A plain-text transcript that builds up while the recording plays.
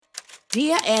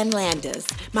Dear Ann Landers,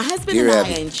 my husband Dear and I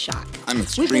Abby, are in shock. I'm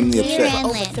extremely upset. For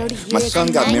over 30 years. My son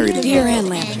got married in Dear April. Ann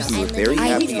Landers. We were very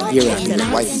happy and Dear welcomed his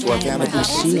Abby. wife into our family. Have you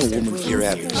seen a woman? Dear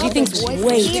Abby, She thinks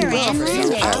way too much of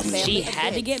herself. Abby. She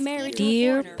had to get married.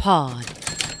 Dear Pod.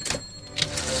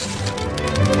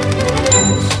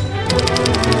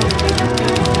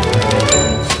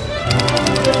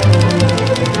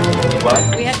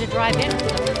 What? We had to drive in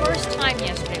for the first time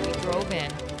yesterday. We drove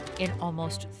in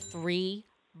almost 3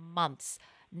 months.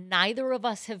 Neither of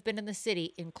us have been in the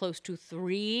city in close to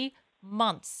 3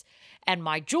 months. And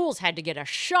my Jules had to get a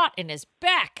shot in his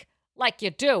back, like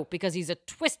you do, because he's a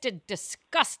twisted,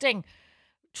 disgusting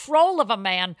troll of a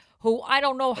man who I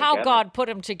don't know how God put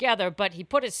him together, but he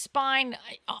put his spine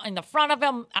in the front of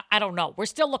him. I don't know. We're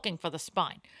still looking for the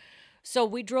spine. So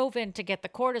we drove in to get the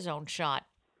cortisone shot.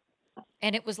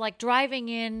 And it was like driving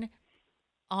in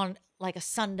on like a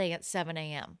Sunday at 7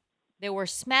 a.m. There were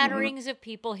smatterings of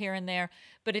people here and there,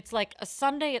 but it's like a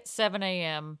Sunday at 7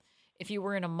 a.m. if you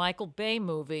were in a Michael Bay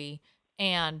movie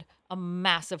and a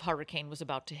massive hurricane was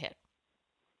about to hit.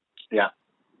 Yeah.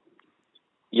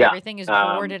 Everything is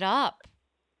boarded up.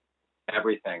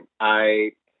 Everything.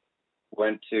 I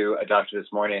went to a doctor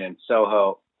this morning in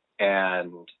Soho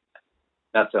Tribeca,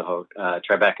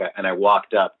 and I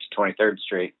walked up to 23rd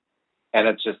Street, and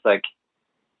it's just like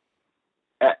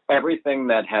everything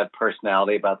that had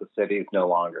personality about the city is no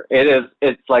longer.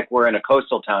 It's like we're in a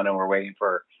coastal town and we're waiting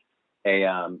for a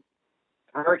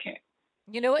hurricane.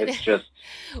 You know what? It's just,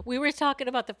 we were talking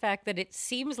about the fact that it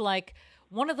seems like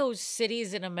one of those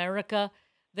cities in America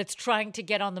that's trying to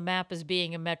get on the map as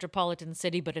being a metropolitan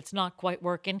city, but it's not quite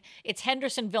working. It's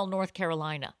Hendersonville, North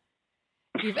Carolina.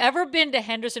 If you've ever been to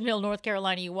Hendersonville, North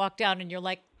Carolina, you walk down and you're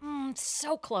like, it's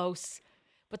so close.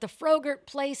 But the Frogurt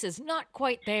place is not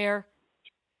quite there.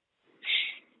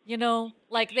 You know,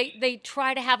 like they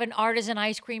try to have an artisan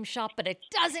ice cream shop, but it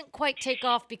doesn't quite take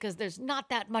off because there's not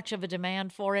that much of a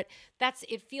demand for it.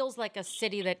 It feels like a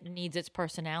city that needs its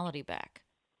personality back.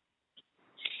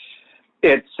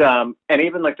 it's, and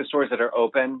even like the stores that are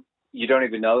open, you don't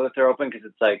even know that they're open because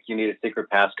it's like you need a secret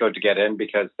passcode to get in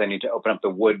because they need to open up the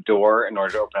wood door in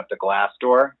order to open up the glass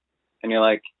door. And you're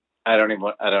like,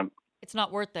 It's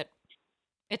not worth it.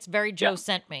 It's very Joe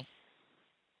sent me.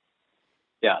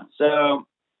 Yeah. So,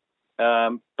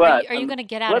 but are you going to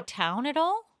get out of town at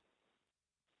all?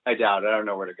 I doubt it. I don't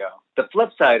know where to go. The flip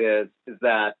side is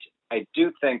that I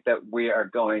do think that we are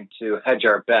going to hedge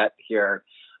our bet here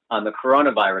on the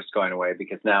coronavirus going away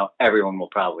because now everyone will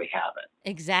probably have it.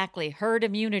 Exactly. Herd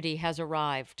immunity has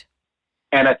arrived.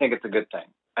 And I think it's a good thing.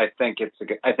 I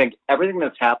think everything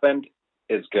that's happened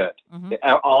is good. Mm-hmm.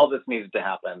 All this needed to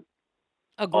happen.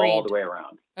 Agreed. All the way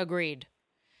around. Agreed.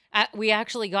 We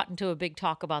actually got into a big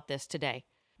talk about this today.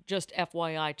 Just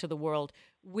FYI to the world.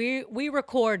 We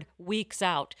record weeks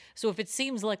out. So if it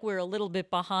seems like we're a little bit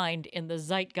behind in the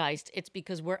zeitgeist, it's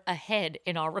because we're ahead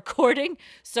in our recording.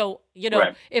 So,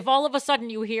 Right. If all of a sudden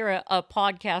you hear a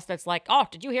podcast that's like, oh,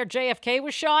 did you hear JFK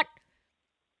was shot?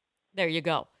 There you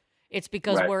go. It's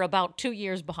because we're about 2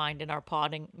 years behind in our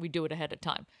podding. We do it ahead of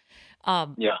time.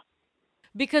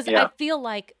 Because I feel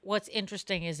like what's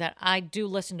interesting is that I do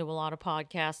listen to a lot of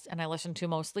podcasts and I listen to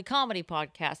mostly comedy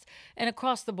podcasts. And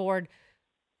across the board,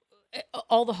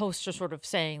 all the hosts are sort of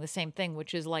saying the same thing,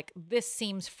 which is like, this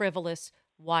seems frivolous.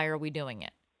 Why are we doing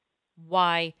it?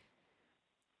 Why?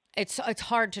 It's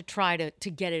hard to try to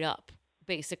get it up,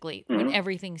 basically, when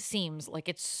everything seems like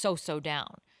it's so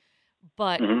down.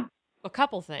 But a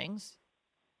couple things.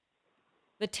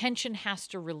 The tension has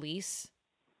to release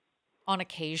on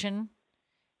occasion.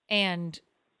 And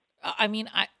I mean,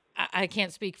 I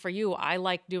can't speak for you. I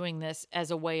like doing this as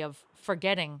a way of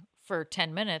forgetting for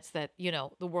 10 minutes that,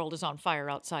 the world is on fire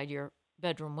outside your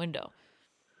bedroom window.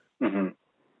 Mm-hmm.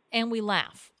 And we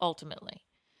laugh, ultimately.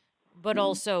 But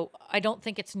also, I don't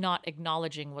think it's not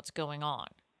acknowledging what's going on.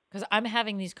 Because I'm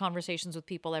having these conversations with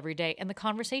people every day, and the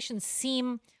conversations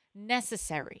seem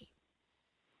necessary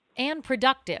and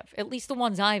productive, at least the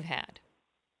ones I've had.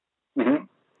 Mm-hmm.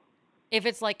 If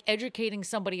it's like educating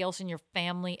somebody else in your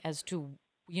family as to,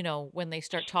 when they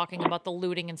start talking about the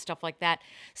looting and stuff like that,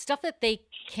 stuff that they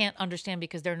can't understand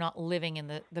because they're not living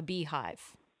in the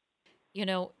beehive.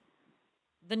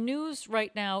 The news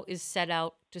right now is set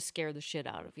out to scare the shit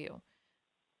out of you.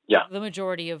 Yeah. The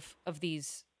majority of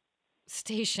these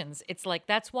stations, it's like,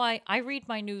 that's why I read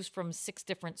my news from 6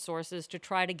 different sources to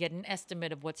try to get an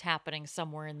estimate of what's happening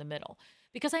somewhere in the middle.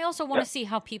 Because I also want to see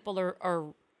how people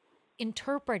are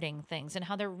interpreting things and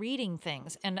how they're reading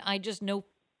things. And I just know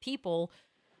people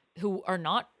who are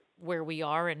not where we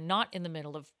are and not in the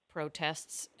middle of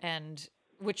protests and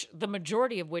which the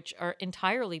majority of which are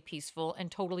entirely peaceful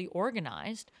and totally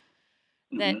organized,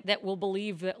 that will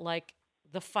believe that like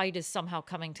the fight is somehow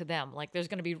coming to them. Like there's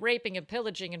going to be raping and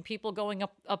pillaging and people going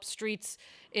up streets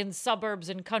in suburbs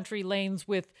and country lanes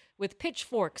with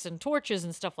pitchforks and torches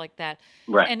and stuff like that.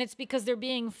 Right. And it's because they're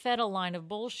being fed a line of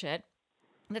bullshit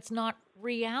that's not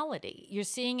reality. You're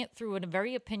seeing it through a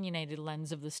very opinionated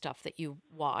lens of the stuff that you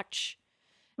watch,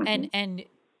 and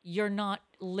you're not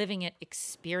living it,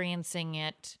 experiencing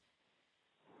it.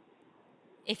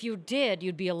 If you did,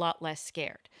 you'd be a lot less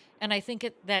scared. And I think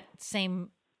that same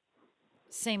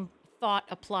thought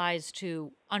applies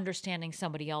to understanding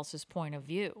somebody else's point of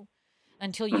view.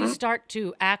 Until you start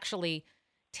to actually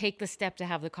take the step to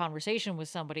have the conversation with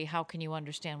somebody, how can you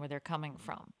understand where they're coming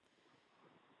from?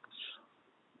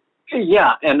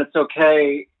 Yeah, and it's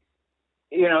okay.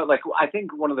 You know, like I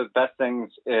think one of the best things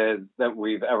is that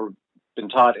we've ever been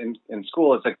taught in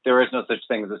school is like there is no such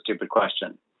thing as a stupid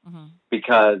question,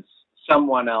 because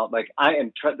someone else, like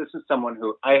this is someone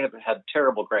who I have had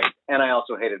terrible grades, and I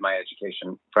also hated my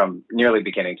education from nearly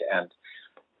beginning to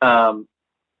end.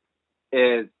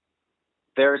 Is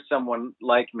there's someone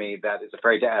like me that is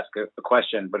afraid to ask a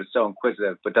question, but is so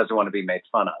inquisitive, but doesn't want to be made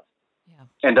fun of,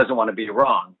 and doesn't want to be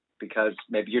wrong, because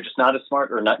maybe you're just not as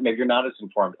smart, or not, maybe you're not as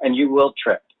informed, and you will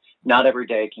trip. Not every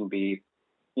day can be,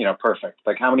 perfect.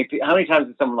 Like how many times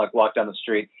has someone like walked down the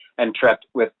street and tripped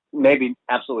with maybe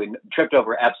tripped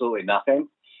over absolutely nothing,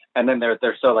 and then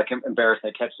they're so like embarrassed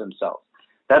they catch themselves.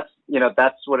 That's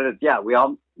what it is. Yeah, we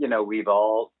all we've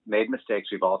all made mistakes.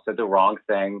 We've all said the wrong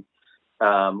thing.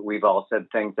 We've all said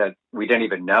things that we didn't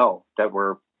even know that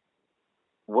were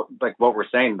what we're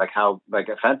saying, like how like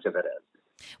offensive it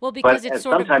is. Well, because it's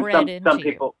sort of bred into some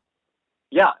people,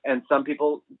 yeah, and some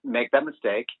people make that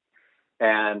mistake,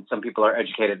 and some people are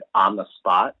educated on the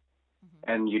spot,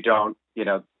 and you don't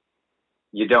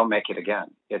make it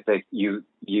again. It's like you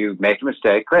make a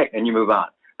mistake, great, and you move on.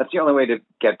 That's the only way to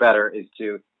get better, is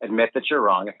to admit that you're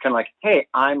wrong. It's kind of like, hey,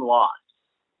 I'm lost,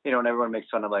 and everyone makes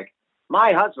fun of like,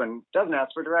 my husband doesn't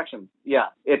ask for directions. Yeah,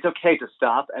 it's okay to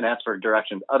stop and ask for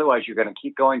directions. Otherwise, you're going to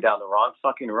keep going down the wrong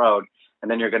fucking road,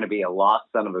 and then you're going to be a lost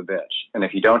son of a bitch. And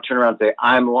if you don't turn around and say,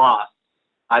 I'm lost,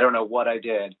 I don't know what I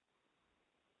did,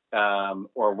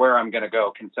 or where I'm going to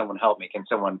go. Can someone help me? Can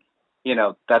someone,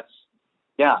 no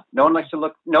one likes to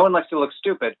look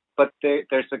stupid, but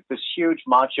there's like this huge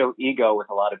macho ego with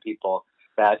a lot of people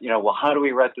that, well, how do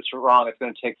we read this wrong? It's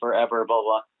going to take forever, blah,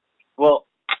 blah. Well,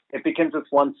 it begins with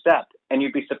one step, and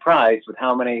you'd be surprised with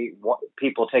how many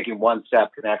people taking one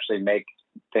step can actually make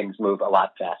things move a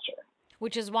lot faster.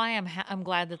 Which is why I'm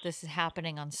glad that this is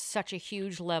happening on such a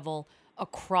huge level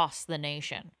across the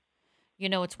nation.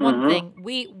 It's one thing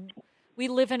we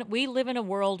live in a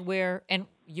world where, and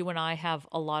you and I have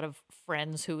a lot of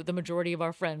friends who, the majority of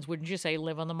our friends, wouldn't you say,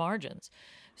 live on the margins.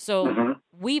 So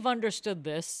we've understood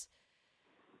this,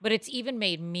 but it's even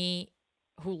made me,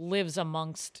 who lives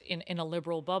amongst in a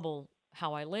liberal bubble,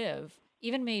 how I live,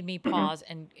 even made me pause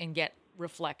and get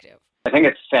reflective. I think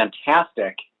it's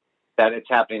fantastic that it's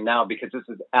happening now, because this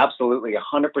is absolutely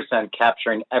 100%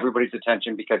 capturing everybody's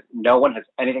attention, because no one has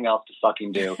anything else to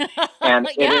fucking do. And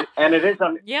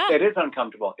it is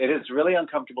uncomfortable. It is really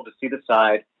uncomfortable to see the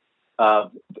side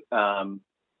of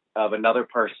another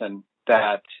person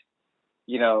that,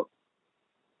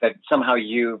 that somehow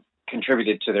you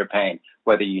contributed to their pain,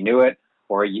 whether you knew it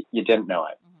or you didn't know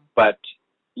it. But,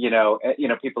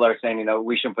 people are saying,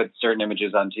 we shouldn't put certain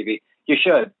images on TV. You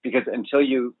should, because until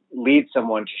you lead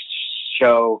someone to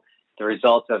show the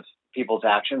results of people's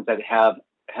actions that have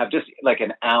just like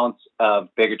an ounce of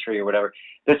bigotry or whatever,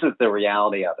 this is the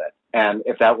reality of it. And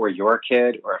if that were your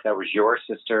kid, or if that was your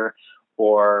sister,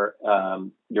 or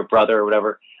your brother or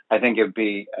whatever, I think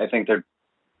there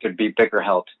could be bigger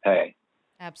hell to pay.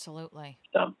 Absolutely.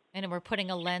 So. And we're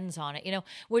putting a lens on it,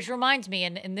 which reminds me,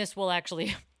 and this will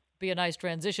actually be a nice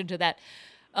transition to that.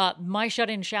 My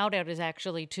shut-in shout-out is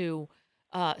actually to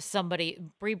somebody.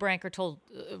 Bree Branker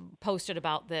posted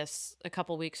about this a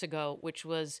couple weeks ago, which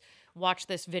was, watch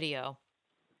this video.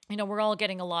 We're all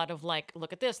getting a lot of like,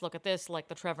 look at this, like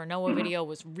the Trevor Noah video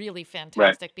was really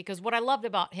fantastic, because what I loved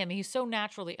about him, he's so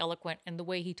naturally eloquent, and the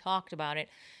way he talked about it,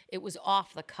 it was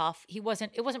off the cuff. It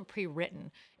wasn't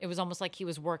pre-written. It was almost like he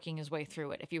was working his way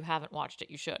through it. If you haven't watched it,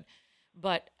 you should.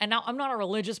 And now I'm not a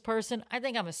religious person. I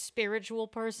think I'm a spiritual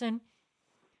person,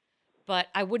 but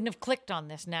I wouldn't have clicked on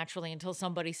this naturally until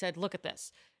somebody said, look at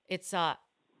this. It's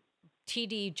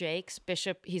T.D. Jakes,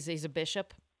 bishop. He's a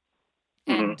bishop.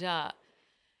 And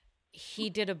he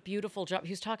did a beautiful job.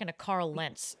 He was talking to Carl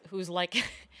Lentz, who's like,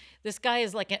 this guy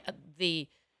is like the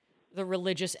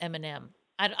religious Eminem.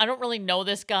 I don't really know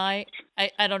this guy.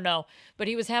 I don't know. But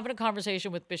he was having a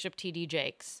conversation with Bishop T.D.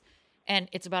 Jakes. And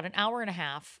it's about an hour and a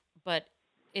half, but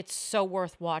it's so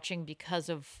worth watching because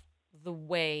of the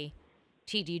way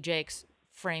T.D. Jakes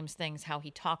frames things, how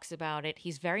he talks about it.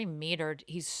 He's very metered.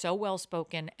 He's so well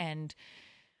spoken, and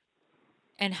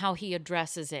how he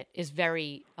addresses it is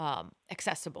very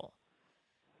accessible.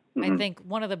 I think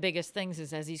one of the biggest things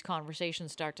is, as these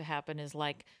conversations start to happen, is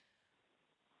like,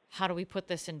 how do we put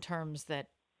this in terms that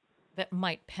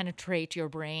might penetrate your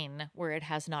brain where it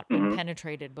has not been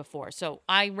penetrated before? So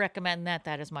I recommend that.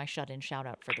 That is my shut-in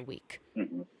shout-out for the week.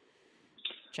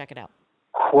 Check it out.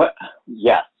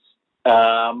 Yes.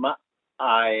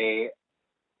 I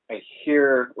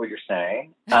hear what you're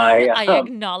saying. I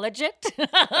acknowledge it.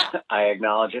 I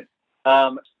acknowledge it.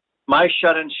 My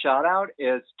shut-in shout-out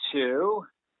is to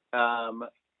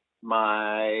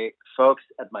my folks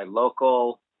at my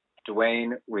local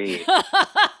Duane Reade.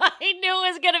 I knew it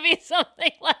was going to be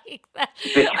something like that.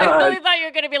 I really thought you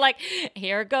were going to be like,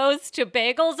 here goes to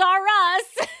Bagels R Us.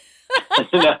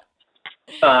 No.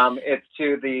 It's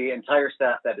to the entire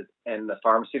staff that is in the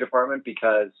pharmacy department,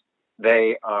 because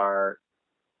they're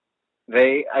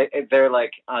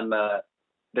like on the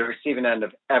receiving end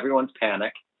of everyone's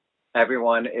panic.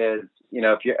 Everyone is,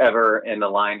 if you're ever in the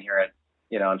line here at,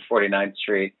 on 49th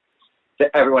Street,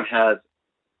 everyone has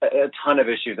a ton of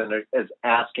issues and is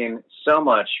asking so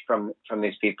much from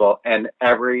these people. And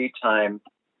every time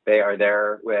they are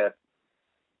there with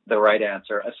the right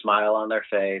answer, a smile on their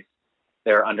face,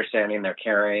 they're understanding, they're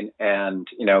caring. And,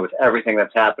 with everything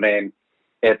that's happening,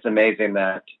 it's amazing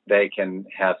that they can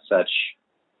have such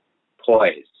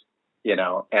poise,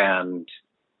 and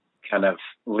kind of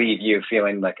leave you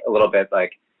feeling like a little bit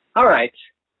like, all right,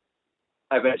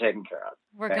 I've been taken care of.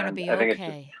 We're going to be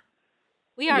okay.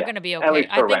 We are going to be okay.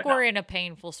 I think we're in a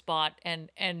painful spot,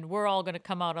 and we're all going to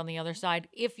come out on the other side.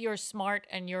 If you're smart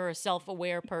and you're a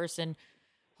self-aware person,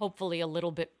 hopefully a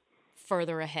little bit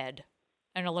further ahead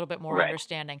and a little bit more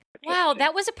understanding. Wow,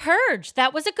 that was a purge.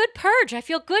 That was a good purge. I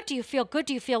feel good. Do you feel good?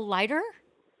 Do you feel lighter?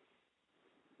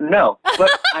 No, but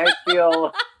I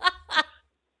feel...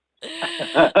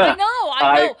 I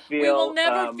know. We will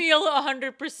never feel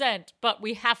 100%, but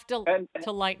we have to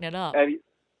lighten it up. And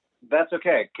that's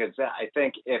okay, because I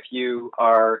think if you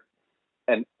are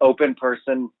an open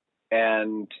person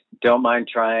and don't mind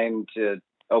trying to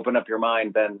open up your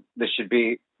mind, then this should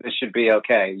be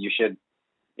okay. You should,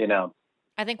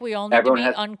 I think we all need to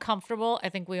be uncomfortable. I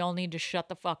think we all need to shut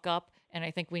the fuck up, and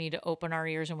I think we need to open our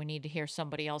ears and we need to hear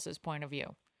somebody else's point of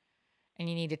view. And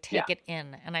you need to take it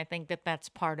in. And I think that that's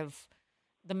part of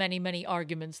the many, many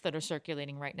arguments that are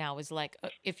circulating right now, is like,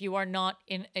 if you are not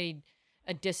in a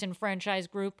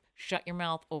disenfranchised group, shut your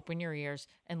mouth, open your ears,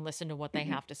 and listen to what they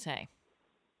have to say.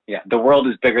 Yeah, the world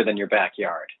is bigger than your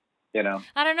backyard, I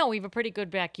don't know. We have a pretty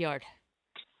good backyard.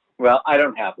 Well, I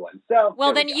don't have one. So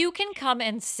well, then you can come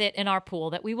and sit in our pool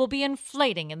that we will be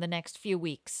inflating in the next few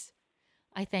weeks.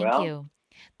 I thank you.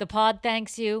 The pod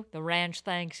thanks you. The ranch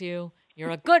thanks you.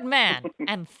 You're a good man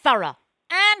and thorough.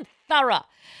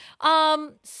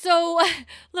 So,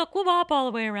 look, we'll hop all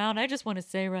the way around. I just want to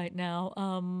say right now,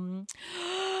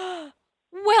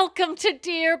 welcome to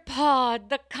Dear Pod,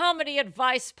 the comedy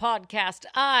advice podcast.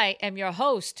 I am your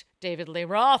host, David Lee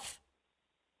Roth.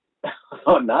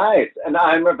 Oh, nice. And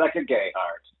I'm Rebecca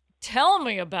Gayheart. Tell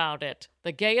me about it.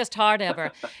 The gayest heart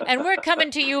ever. And we're coming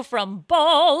to you from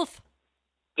both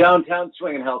downtown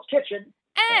Swingin' Hell's Kitchen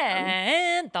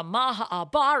and the Maha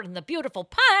Bar in the beautiful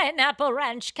Pineapple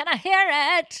Ranch. Can I hear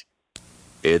it?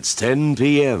 It's 10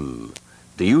 p.m.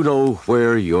 Do you know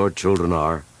where your children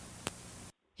are?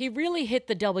 He really hit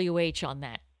the WH on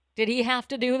that. Did he have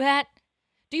to do that?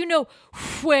 Do you know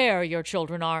where your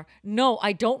children are? No,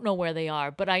 I don't know where they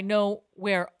are, but I know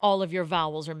where all of your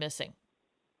vowels are missing.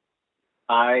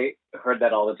 I heard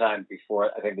that all the time before,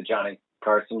 I think, the Johnny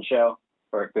Carson show,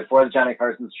 or before the Johnny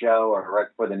Carson show, or right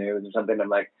before the news or something. I'm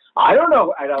like, I don't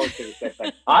know. I'd always say the same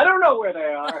thing. I don't know where they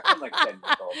are. I'm like 10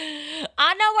 years old.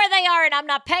 I know where they are, and I'm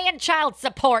not paying child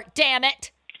support, damn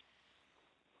it.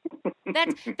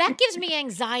 That gives me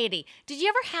anxiety. Did you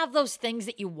ever have those things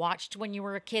that you watched when you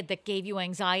were a kid that gave you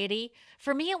anxiety?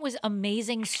 For me, it was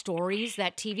Amazing Stories,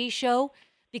 that TV show,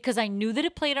 because I knew that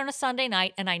it played on a Sunday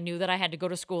night, and I knew that I had to go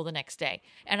to school the next day.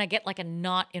 And I get like a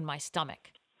knot in my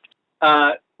stomach.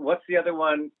 What's the other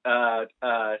one?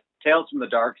 Tales from the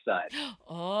Dark Side.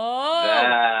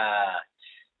 Oh.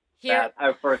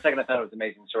 For a second, I thought it was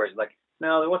Amazing Stories. Like,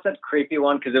 no, what's that creepy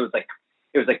one? Because it was like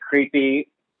creepy,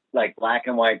 like black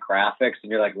and white graphics,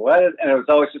 and you're like, what? And it was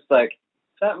always just like,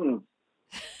 something's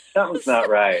not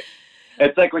right.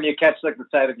 It's like when you catch like the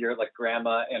side of your like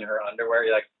grandma in her underwear.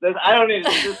 You're like, I don't need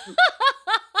this.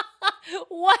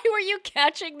 Why were you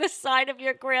catching the side of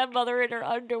your grandmother in her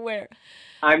underwear?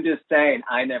 I'm just saying,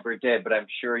 I never did, but I'm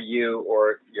sure you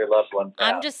or your loved ones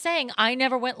have. I'm just saying, I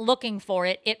never went looking for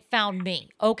it. It found me.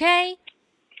 Okay.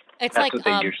 It's That's like what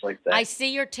they usually say. I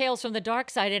see your tales from the dark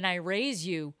side, and I raise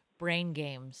you brain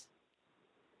games.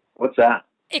 What's that?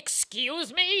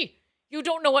 Excuse me? You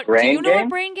don't know what Brain do you know what games?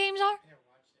 brain games are?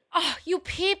 Oh, you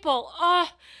people. Oh,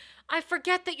 I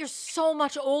forget that you're so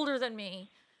much older than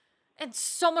me. And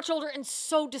so much older and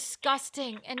so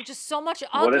disgusting and just so much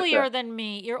What is uglier that? than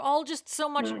me. You're all just so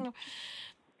much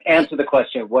Answer the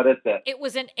question. What is it? It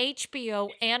was an HBO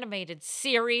animated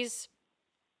series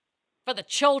for the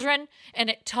children, and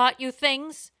it taught you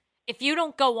things. If you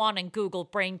don't go on and Google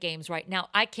brain games right now,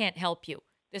 I can't help you.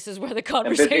 This is where the I'm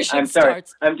busy. conversation I'm sorry.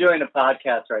 starts. I'm doing a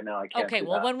podcast right now. I can't Okay, do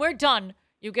well, that. when we're done,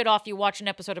 you get off, you watch an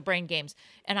episode of Brain Games,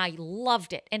 and I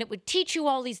loved it. And it would teach you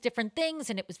all these different things,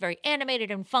 and it was very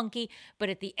animated and funky. But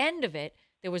at the end of it,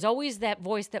 there was always that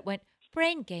voice that went,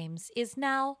 Brain Games is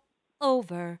now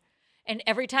over. And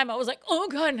every time I was like, oh,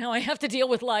 God, now I have to deal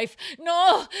with life.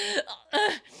 No.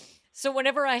 So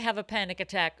whenever I have a panic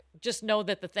attack, just know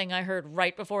that the thing I heard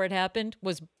right before it happened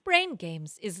was Brain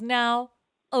Games is now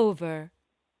over.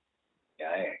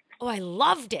 Yikes. Oh, I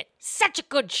loved it. Such a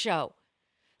good show.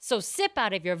 So sip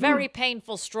out of your very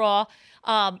painful straw.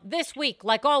 This week,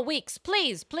 like all weeks,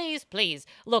 please, please, please.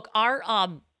 Look,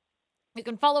 you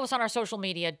can follow us on our social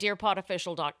media,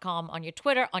 dearpodofficial.com, on your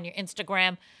Twitter, on your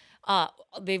Instagram.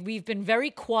 We've been very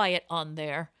quiet on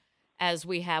there, as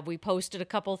we posted a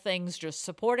couple things just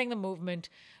supporting the movement,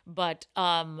 but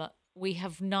we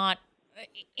have not,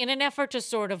 in an effort to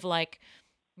sort of like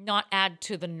not add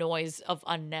to the noise of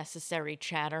unnecessary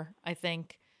chatter, I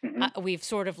think. We've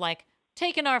sort of like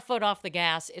taken our foot off the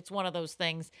gas. It's one of those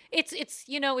things. It's it's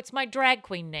my drag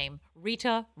queen name,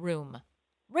 Rita Room.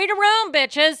 Rita Room,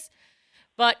 bitches!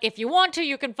 But if you want to,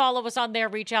 you can follow us on there.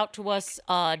 Reach out to us,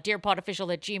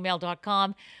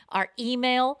 dearpodofficial@gmail.com. Our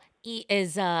email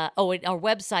is, our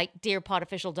website,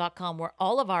 dearpodofficial.com, where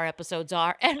all of our episodes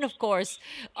are. And, of course,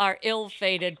 our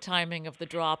ill-fated timing of the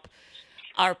drop,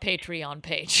 our Patreon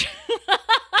page.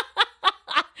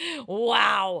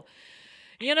 Wow.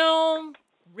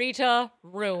 Rita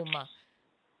Room.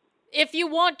 If you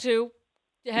want to,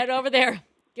 head over there.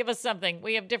 Give us something.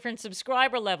 We have different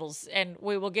subscriber levels, and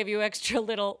we will give you extra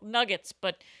little nuggets.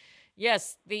 But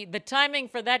yes, the timing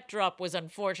for that drop was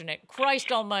unfortunate.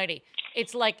 Christ almighty.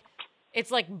 It's like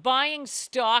buying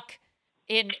stock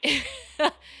in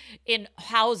in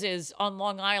houses on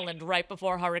Long Island right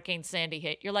before Hurricane Sandy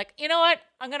hit. You're like, you know what?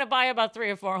 I'm going to buy about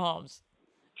 3 or 4 homes.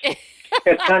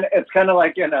 It's kind of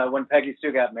like when Peggy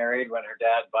Sue got married, when her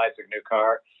dad buys a new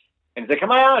car, and he's like,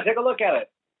 "Come on, take a look at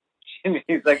it." And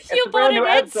he's like, "It's You a brand new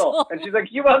bought an Edsel," Edsel. and she's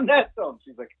like, "You bought an Edsel." And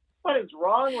she's like, "What is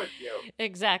wrong with you?"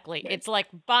 Exactly. It's like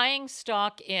buying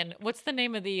stock in, what's the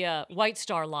name of the White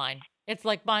Star Line? It's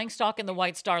like buying stock in the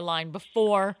White Star Line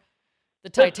before the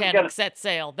Titanic set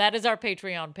sail. That is our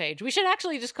Patreon page. We should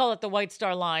actually just call it the White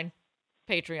Star Line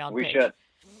Patreon We page. should.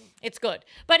 It's good.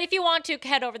 But if you want to,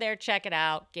 head over there, check it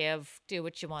out, do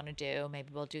what you want to do. Maybe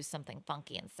we'll do something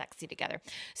funky and sexy together.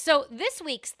 So this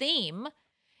week's theme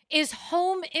is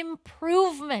home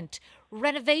improvement,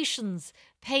 renovations,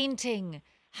 painting,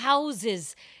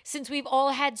 houses. Since we've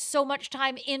all had so much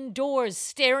time indoors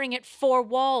staring at 4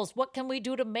 walls, what can we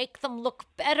do to make them look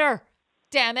better?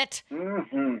 Damn it.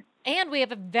 Mm-hmm. And we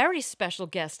have a very special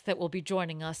guest that will be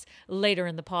joining us later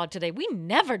in the pod today. We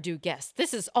never do guests.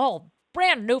 This is all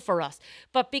brand new for us.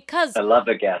 But because I love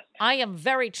a guest. I am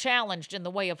very challenged in the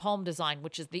way of home design,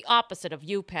 which is the opposite of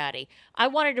you, Patty, I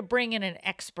wanted to bring in an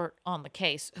expert on the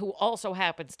case who also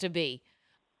happens to be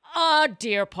a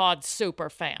Dear Pod super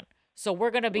fan. So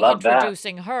we're going to be Love that.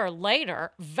 introducing her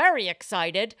later. Very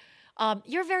excited.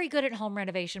 You're very good at home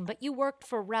renovation, but you worked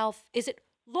for Ralph. Is it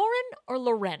Lauren or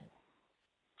Loren?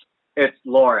 It's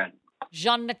Lauren.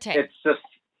 Jean Nate.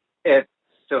 It's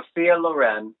Sophia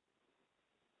Loren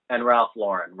and Ralph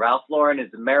Lauren. Ralph Lauren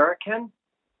is American.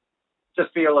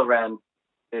 Sophia Loren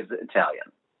is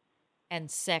Italian.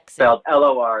 And sexy. Spelled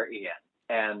Loren.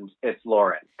 And it's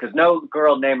Lauren. Because no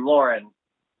girl named Lauren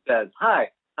says,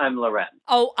 "Hi, I'm Loren."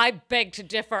 Oh, I beg to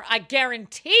differ. I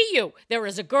guarantee you there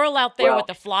is a girl out there Well- with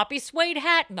the floppy suede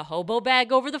hat and the hobo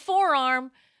bag over the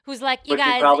forearm who's like, you But she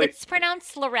guys, probably- it's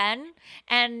pronounced Loren,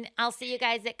 and I'll see you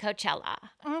guys at Coachella.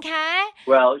 Okay?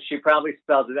 Well, she probably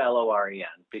spells it Loren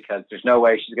because there's no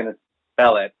way she's going to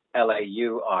spell it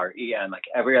Lauren like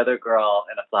every other girl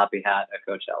in a floppy hat at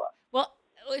Coachella. Well,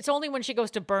 it's only when she goes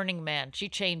to Burning Man she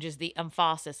changes the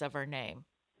emphasis of her name.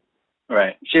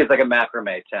 Right. She has like a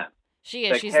macrame tent. She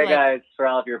is. Like, She's hey like guys, for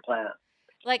all of your plants.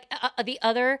 like the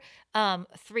other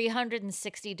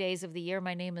 360 days of the year.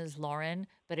 My name is Lauren,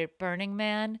 but at Burning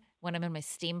Man, when I'm in my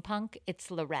steampunk,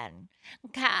 it's Loren.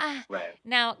 Okay. Right.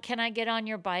 Now, can I get on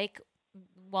your bike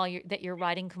while you're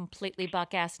riding completely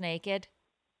buck ass naked?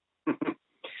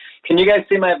 Can you guys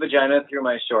see my vagina through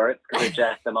my shorts? Because I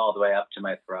jacked them all the way up to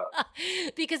my throat.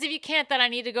 Because if you can't, then I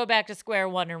need to go back to square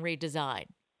one and redesign.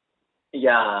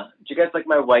 Yeah. Do you guys like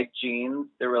my white jeans?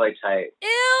 They're really tight.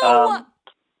 Ew.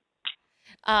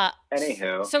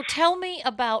 Anywho. So tell me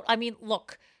about, I mean,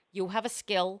 look, you have a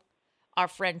skill. Our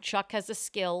friend Chuck has a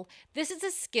skill. This is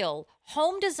a skill.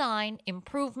 Home design,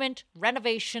 improvement,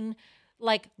 renovation,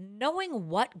 like knowing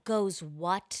what goes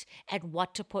what and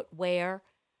what to put where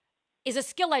is a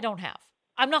skill I don't have.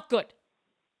 I'm not good.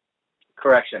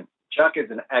 Correction. Chuck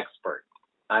is an expert.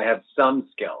 I have some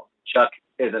skill. Chuck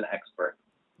is an expert.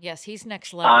 Yes, he's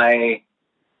next level.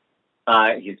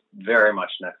 He's very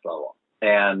much next level.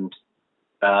 And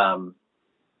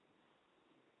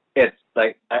it's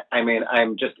like, I mean,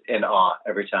 I'm just in awe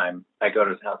every time I go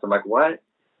to his house. I'm like, what?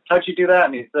 How'd you do that?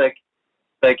 And he's like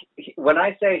when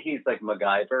I say he's like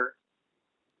MacGyver,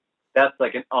 that's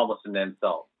like almost an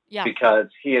insult. Yeah. Because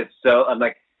he is so, I'm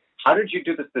like, how did you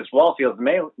do this? This wall feels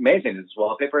amazing. This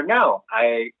wallpaper. No,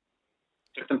 I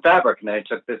took some fabric and then I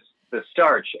took the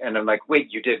starch and I'm like,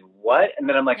 wait, you did what? And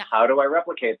then I'm like, how do I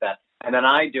replicate that? And then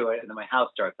I do it and then my house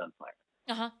starts on fire.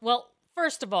 Uh-huh. Well,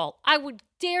 first of all, I would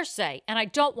dare say, and I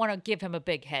don't want to give him a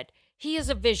big head, he is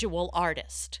a visual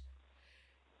artist.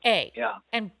 A. Yeah.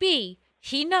 And B,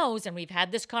 he knows, and we've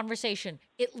had this conversation,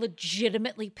 it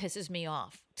legitimately pisses me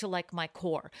off to like my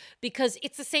core. Because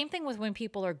it's the same thing with when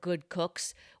people are good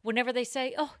cooks. Whenever they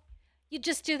say, oh, you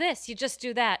just do this, you just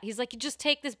do that. He's like, you just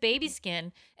take this baby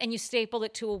skin and you staple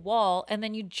it to a wall and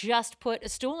then you just put a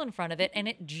stool in front of it and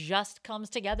it just comes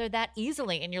together that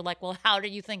easily. And you're like, well, how do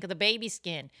you think of the baby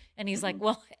skin? And he's like,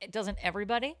 well, doesn't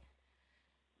everybody?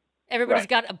 Everybody's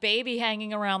got a baby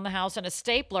hanging around the house and a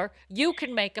stapler. You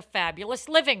can make a fabulous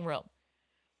living room.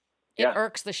 It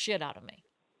irks the shit out of me.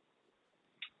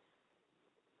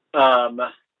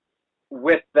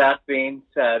 With that being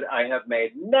said, I have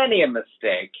made many a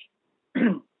mistake.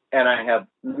 And I have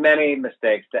many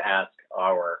mistakes to ask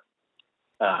our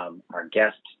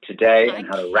guest today and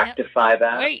how to rectify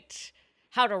that. Wait,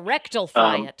 how to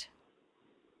rectify it.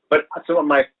 But so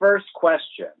my first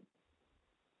question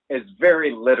is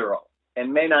very literal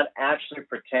and may not actually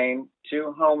pertain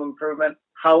to home improvement.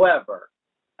 However,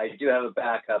 I do have a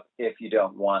backup if you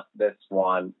don't want this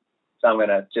one. So I'm going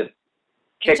to just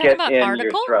kick it in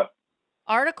your throat.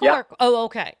 Article? Yeah. Oh,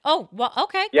 okay. Oh, well,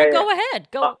 okay. Yeah, Go ahead.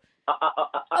 Go.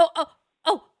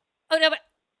 No, but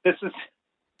this is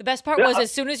the best part was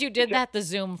as soon as you did that, the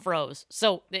Zoom froze.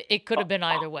 So it could have been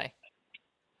either way.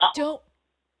 Don't.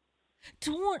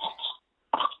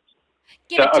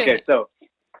 Give it to me. So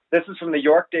this is from the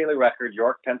York Daily Record,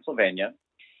 York, Pennsylvania,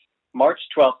 March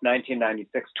 12th,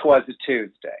 1996. 'Twas a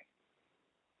Tuesday.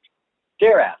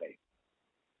 Dear Abby,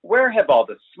 where have all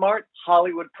the smart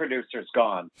Hollywood producers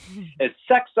gone? Is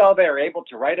sex all they are able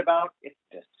to write about? It's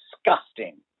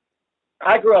disgusting.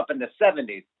 I grew up in the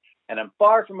 70s, and I'm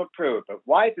far from a prude, but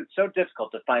why is it so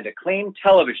difficult to find a clean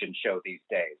television show these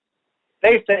days?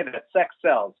 They say that sex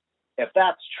sells. If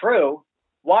that's true,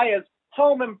 why is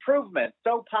Home Improvement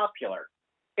so popular?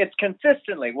 It's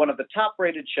consistently one of the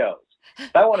top-rated shows.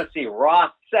 If I want to see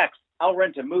raw sex, I'll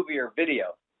rent a movie or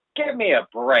video. Give me a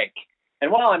break.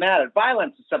 And while I'm at it,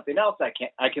 violence is something else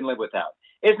I can live without.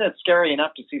 Isn't it scary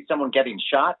enough to see someone getting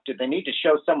shot? Do they need to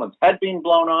show someone's head being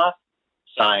blown off?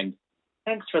 Signed,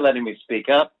 thanks for letting me speak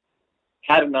up.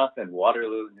 Had enough in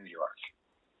Waterloo, New York.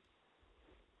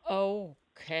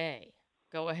 Okay.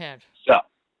 Go ahead. So,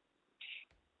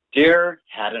 dear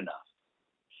Had Enough,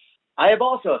 I have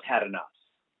also had enough.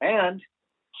 And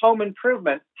Home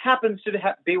Improvement happens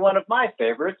to be one of my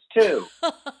favorites, too.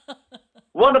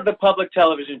 One of the public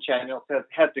television channels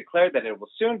has declared that it will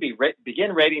soon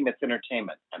begin rating its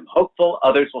entertainment. I'm hopeful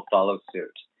others will follow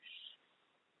suit.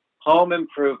 Home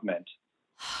Improvement.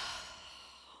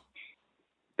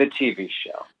 The TV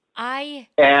show.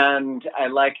 And I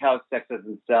like how sex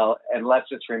doesn't sell. And let's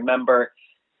just remember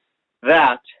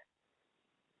that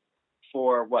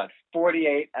for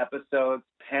 48 episodes,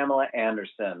 Pamela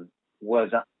Anderson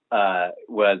was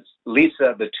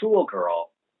Lisa the Tool Girl,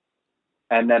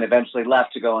 and then eventually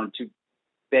left to go on to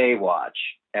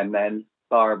Baywatch and then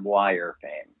Barbed Wire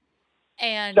fame.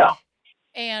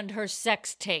 And her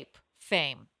sex tape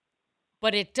fame.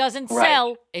 But it doesn't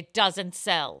sell. It doesn't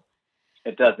sell.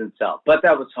 It doesn't sell. But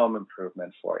that was Home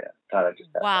Improvement for you. Thought I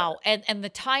just wow. And the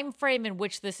time frame in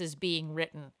which this is being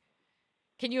written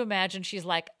Can you imagine? She's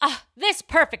like, this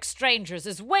Perfect Strangers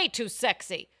is way too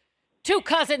sexy. Two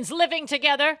cousins living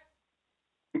together,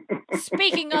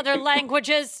 speaking other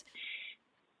languages.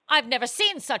 I've never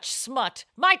seen such smut.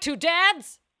 My two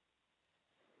dads.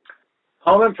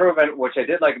 Home Improvement, which I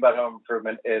did like about Home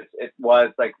Improvement, is it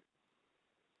was like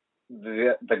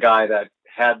the guy that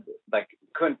had like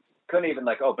couldn't even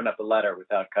like open up a letter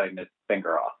without cutting his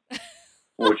finger off,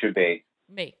 which would be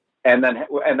me. And then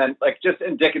like just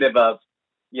indicative of,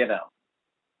 you know,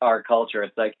 our culture.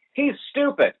 It's like, he's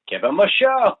stupid. Give him a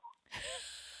show.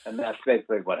 And that's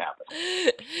basically what happened.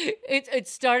 It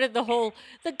started the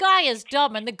guy is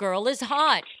dumb and the girl is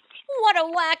hot. What a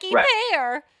wacky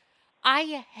pair.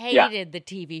 I hated the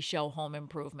TV show Home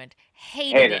Improvement.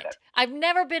 Hated it. I've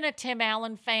never been a Tim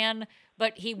Allen fan,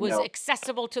 but he was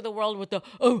accessible to the world with the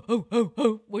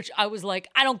oh, which I was like,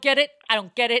 I don't get it.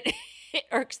 It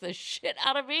irks the shit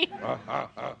out of me.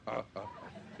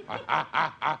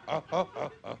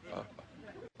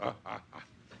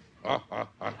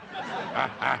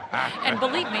 And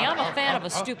believe me, I'm a fan of a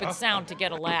stupid sound to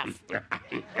get a laugh.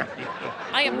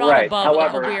 I am not above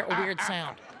However, a weird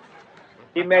sound.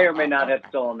 He may or may not have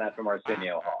stolen that from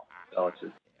Arsenio Hall. So it's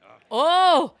just...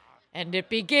 Oh, and it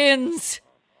begins.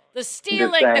 The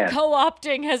stealing, the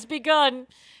co-opting has begun.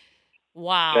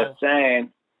 Wow. Just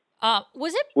saying.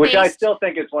 Was it Which I still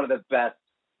think is one of the best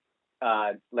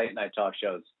late night talk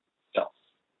shows still.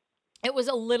 It was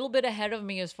a little bit ahead of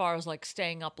me as far as like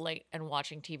staying up late and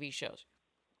watching TV shows.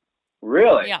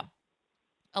 Really? Yeah.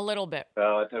 A little bit.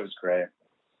 Oh, that was great.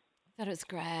 That was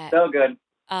great. So good.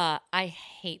 I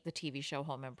hate the TV show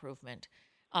Home Improvement.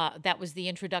 That was the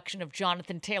introduction of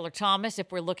Jonathan Taylor Thomas,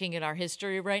 if we're looking at our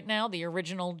history right now, the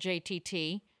original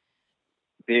JTT.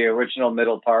 The original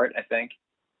middle part, I think.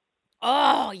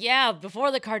 Oh, yeah, before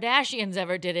the Kardashians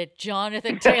ever did it,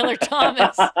 Jonathan Taylor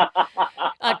Thomas,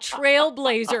 a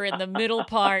trailblazer in the middle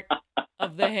part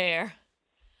of the hair.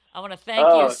 I want to thank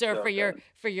you, sir, so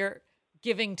for your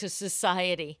giving to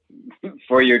society.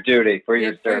 For your duty, for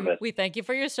your service. We thank you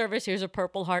for your service. Here's a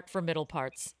Purple Heart for middle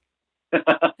parts.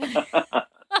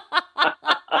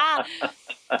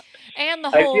 And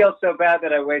the whole... I feel so bad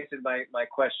that I wasted my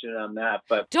question on that,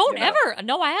 but don't ever.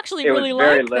 No, I actually really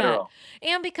liked that.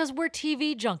 And because we're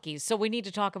TV junkies, so we need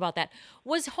to talk about that.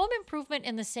 Was Home Improvement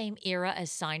in the same era as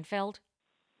Seinfeld?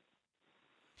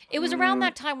 It was around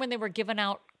that time when they were giving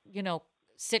out,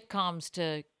 sitcoms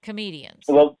to comedians.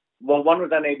 Well, one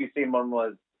was on ABC and one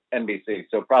was NBC,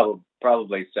 so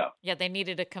probably so. Yeah, they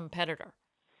needed a competitor.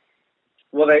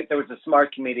 Well, there was a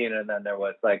smart comedian, and then there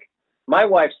was like, my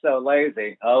wife's so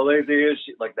lazy. How lazy is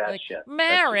she? Like that shit.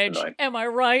 Marriage, am I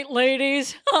right,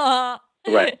 ladies? Right.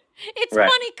 It's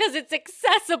funny because it's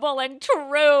accessible and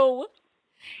true.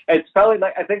 It's probably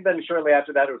like, I think then shortly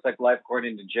after that, it was like Life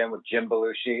According to Jim with Jim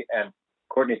Belushi and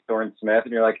Courtney Thorne-Smith,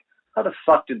 and you're like, how the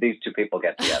fuck did these two people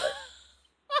get together?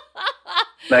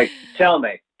 Like, tell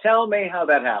me how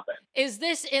that happened. Is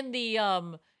this in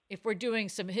the, if we're doing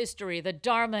some history, the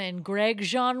Dharma and Greg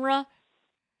genre?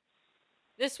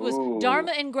 This was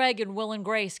Dharma and Greg and Will and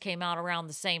Grace came out around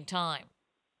the same time.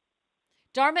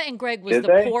 Dharma and Greg was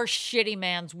poor shitty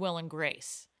man's Will and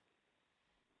Grace.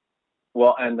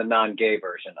 Well, and the non-gay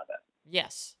version of it.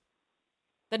 Yes.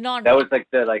 That was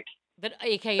like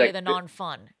AKA like the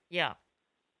non-fun. Yeah.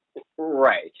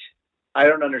 Right. I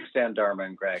don't understand Dharma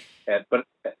and Greg, but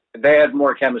they had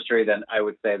more chemistry than I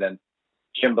would say than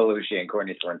Jim Belushi and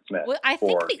Courtney Thorne-Smith. Well, I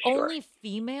think the only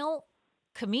female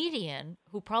comedian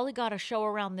who probably got a show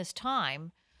around this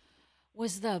time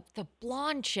was the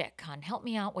blonde chick. Hon, help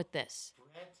me out with this.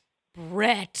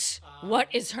 Brett. What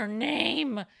is her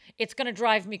name? It's going to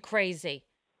drive me crazy.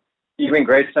 You mean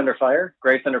Grace Under Fire?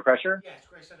 Grace Under Pressure? Yeah, it's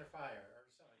Grace Under Fire or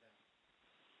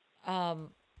something like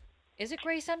that. Is it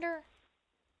Grace Under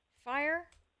Fire?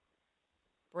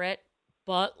 Brett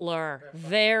Butler.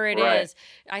 There it is.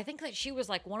 I think that she was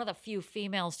like one of the few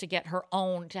females to get her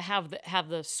own, to have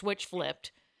the switch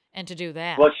flipped and to do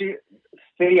that. Well,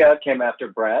 Thea came after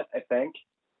Brett, I think.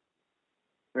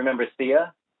 Remember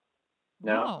Thea?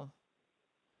 No.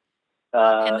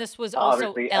 And this was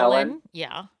also Ellen.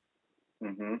 Yeah.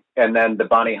 Mm-hmm. And then the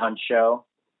Bonnie Hunt show.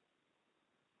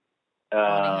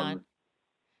 Bonnie Hunt.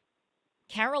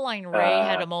 Caroline Ray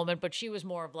had a moment, but she was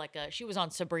more of like she was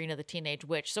on Sabrina the Teenage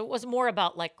Witch. So it was more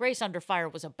about like Grace Under Fire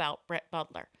was about Brett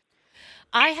Butler.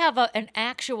 I have an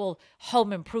actual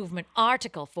Home Improvement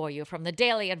article for you from the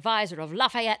Daily Advisor of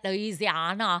Lafayette,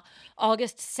 Louisiana,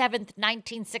 August 7th,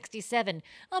 1967,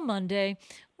 a Monday.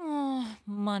 Oh,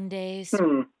 Mondays.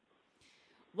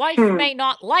 Wife may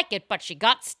not like it, but she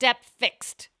got step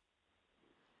fixed.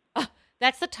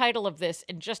 That's the title of this.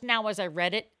 And just now as I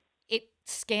read it, it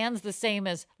scans the same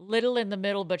as little in the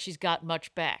middle, but she's got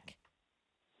much back.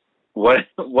 What is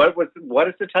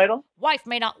the title? Wife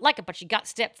may not like it, but she got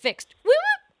step fixed. Whoop,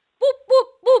 whoop, whoop,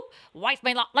 whoop. Wife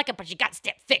may not like it, but she got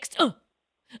step fixed.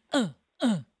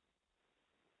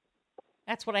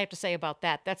 That's what I have to say about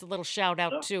that. That's a little shout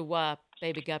out to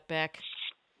Baby Got Back.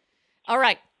 All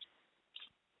right.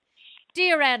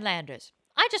 Dear Ann Landers,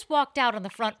 I just walked out on the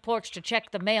front porch to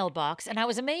check the mailbox, and I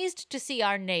was amazed to see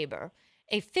our neighbor,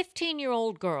 a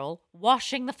 15-year-old girl,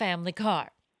 washing the family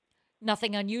car.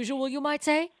 Nothing unusual, you might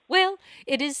say? Well,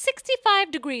 it is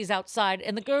 65 degrees outside,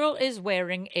 and the girl is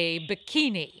wearing a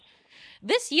bikini.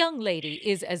 This young lady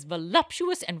is as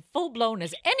voluptuous and full-blown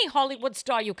as any Hollywood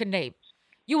star you can name.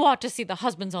 You ought to see the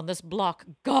husbands on this block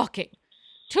gawking.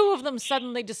 2 of them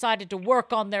suddenly decided to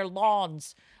work on their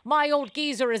lawns. My old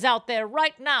geezer is out there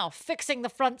right now fixing the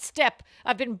front step.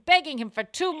 I've been begging him for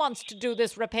 2 months to do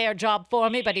this repair job for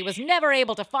me, but he was never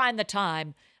able to find the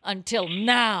time until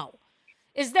now.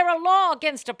 Is there a law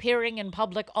against appearing in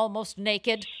public almost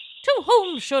naked? To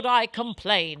whom should I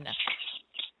complain?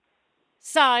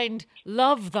 Signed,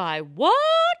 Love Thy what?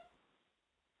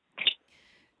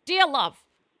 Dear love,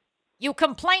 you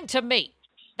complain to me.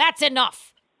 That's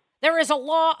enough. There is a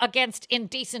law against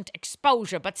indecent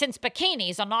exposure, but since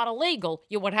bikinis are not illegal,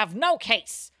 you would have no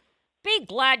case. Be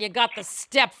glad you got the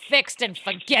step fixed and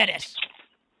forget it.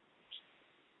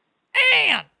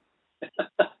 Ann!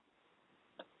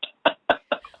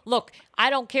 Look,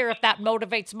 I don't care if that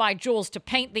motivates my Jules to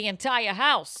paint the entire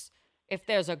house. If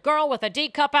there's a girl with a D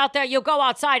cup out there, you go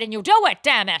outside and you do it,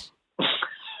 damn it.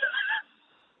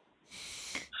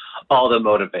 All the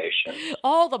motivation.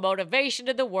 All the motivation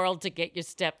in the world to get your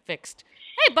step fixed.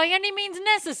 Hey, by any means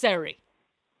necessary.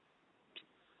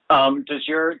 Does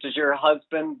your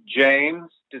husband,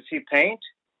 James, does he paint?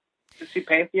 Does he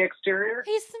paint the exterior?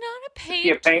 He's not a painter. Is he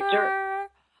a painter?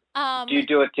 Do you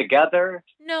do it together?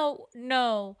 No.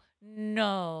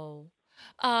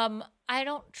 I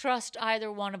don't trust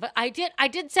either one of us. I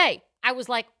did say, I was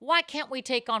like, why can't we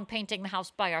take on painting the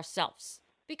house by ourselves?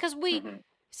 Because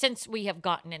since we have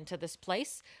gotten into this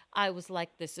place, I was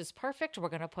like, this is perfect. We're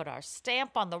going to put our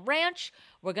stamp on the ranch.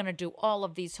 We're going to do all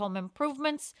of these home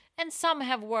improvements, and some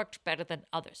have worked better than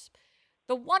others.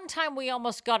 The one time we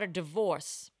almost got a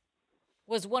divorce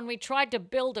was when we tried to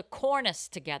build a cornice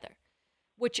together,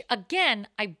 which, again,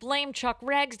 I blame Chuck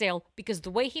Ragsdale because the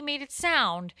way he made it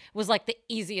sound was like the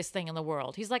easiest thing in the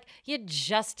world. He's like, you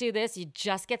just do this. You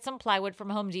just get some plywood from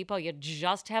Home Depot. You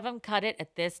just have him cut it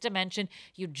at this dimension.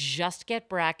 You just get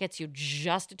brackets. You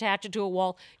just attach it to a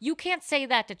wall. You can't say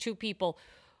that to 2 people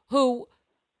who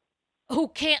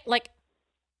can't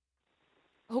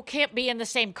be in the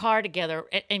same car together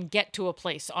and get to a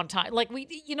place on time. Like,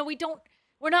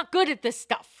 we're not good at this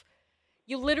stuff.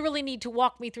 You literally need to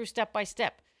walk me through step by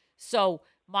step. So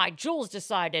my Jules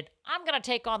decided, I'm going to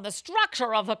take on the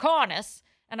structure of the cornice.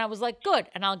 And I was like, good.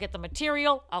 And I'll get the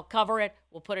material. I'll cover it.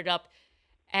 We'll put it up.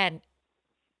 And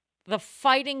the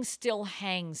fighting still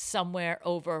hangs somewhere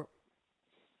over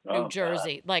New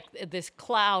Jersey. Like this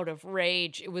cloud of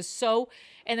rage. It was so...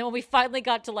 And then when we finally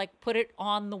got to put it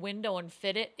on the window and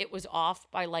fit it, it was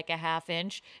off by a ½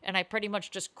 inch. And I pretty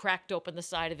much just cracked open the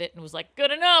side of it and was like,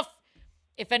 good enough.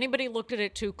 If anybody looked at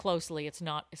it too closely, it's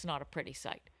not a pretty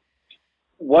sight.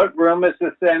 What room is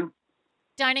this in?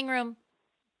 Dining room.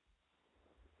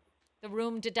 The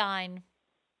room to dine.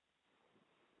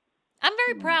 I'm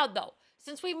very proud, though.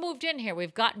 Since we moved in here,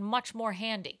 we've gotten much more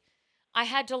handy. I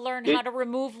had to learn how to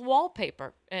remove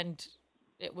wallpaper, and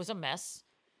it was a mess.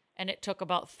 And it took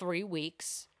about 3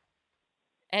 weeks.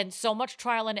 And so much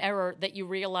trial and error that you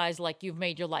realize, you've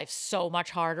made your life so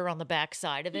much harder on the back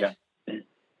side of it. Yeah.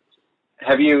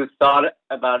 Have you thought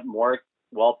about more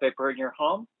wallpaper in your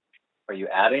home? Are you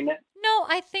adding it? No,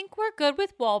 I think we're good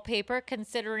with wallpaper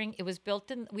considering it was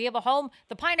we have a home.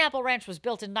 The Pineapple Ranch was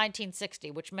built in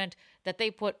 1960, which meant that they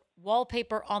put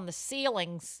wallpaper on the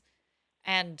ceilings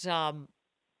and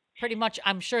pretty much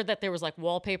I'm sure that there was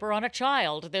wallpaper on a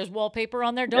child. There's wallpaper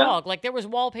on their dog. Yeah. There was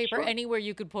wallpaper anywhere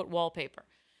you could put wallpaper.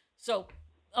 So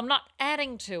I'm not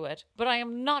adding to it, but I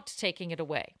am not taking it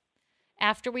away.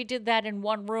 After we did that in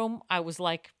one room, I was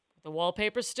like, the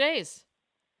wallpaper stays.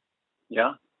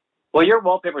 Yeah. Well, your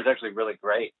wallpaper is actually really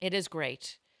great. It is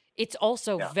great. It's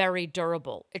also very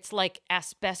durable. It's like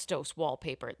asbestos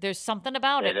wallpaper. There's something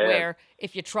about it where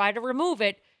if you try to remove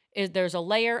it, there's a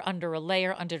layer under a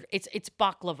layer under. It's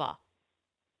baklava.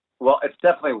 Well, it's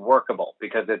definitely workable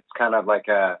because it's kind of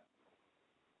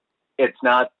it's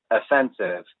not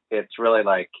offensive. It's really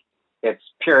it's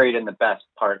period in the best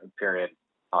part of period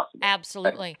possible.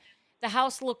 Absolutely. The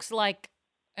house looks like,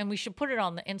 and we should put it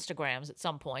on the Instagrams at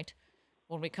some point,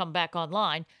 when we come back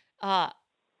online.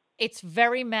 It's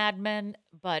very Mad Men,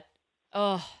 but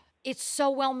it's so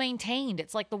well maintained.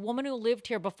 It's like the woman who lived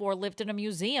here before lived in a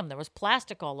museum. There was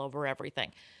plastic all over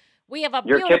everything. We have a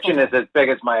Your beautiful kitchen is as big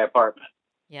as my apartment.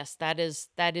 Yes, that is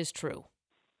true.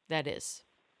 That is.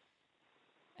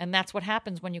 And that's what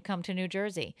happens when you come to New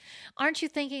Jersey. Aren't you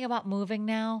thinking about moving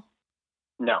now?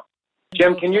 No.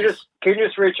 Jim, No, can you please.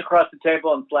 just reach across the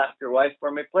table and slap your wife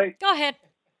for me, please? Go ahead.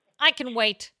 I can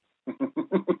wait.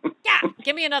 Yeah,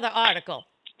 give me another article.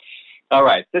 All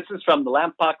right. This is from the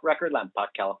Lampock Record,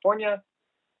 Lampock, California,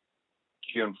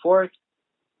 June 4th.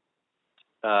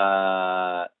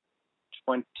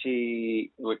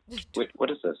 20. What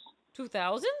is this?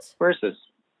 2000s? Where is this?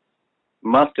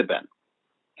 Must have been.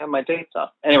 Have my dates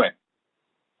off. Anyway.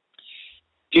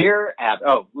 Dear Ab.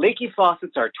 Oh, leaky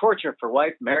faucets are torture for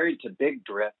wife married to big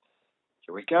drip.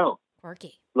 Here we go.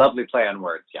 Quirky. Lovely play on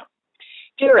words, yeah.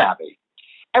 Dear Abby,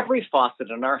 every faucet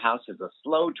in our house is a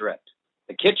slow drip.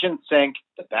 The kitchen sink,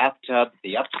 the bathtub,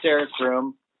 the upstairs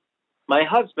room. My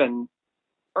husband,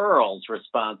 Earl's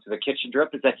response to the kitchen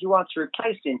drip is that he wants to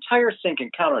replace the entire sink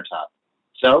and countertop.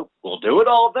 So we'll do it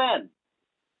all then.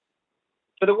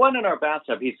 For the one in our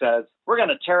bathtub, he says, we're going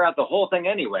to tear out the whole thing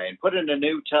anyway and put in a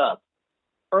new tub.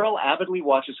 Earl avidly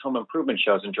watches home improvement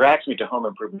shows and drags me to home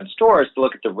improvement stores to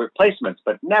look at the replacements,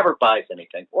 but never buys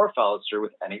anything or follows through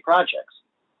with any projects.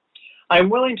 I'm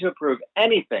willing to approve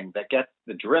anything that gets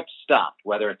the drip stopped,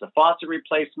 whether it's a faucet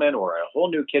replacement or a whole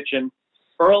new kitchen.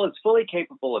 Earl is fully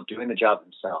capable of doing the job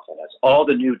himself and has all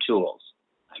the new tools.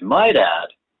 I might add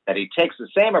that he takes the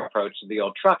same approach to the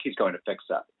old truck he's going to fix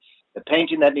up, the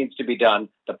painting that needs to be done,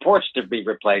 the porch to be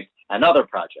replaced, and other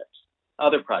projects.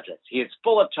 He is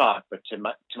full of talk, but to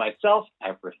myself,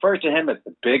 I refer to him as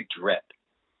the big drip.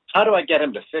 How do I get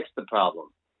him to fix the problem?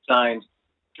 Signed,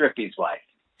 Drippy's wife.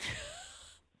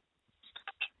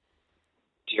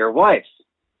 Dear wife,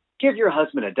 give your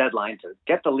husband a deadline to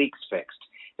get the leaks fixed.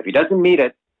 If he doesn't meet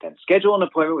it, then schedule an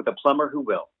appointment with a plumber who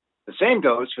will. The same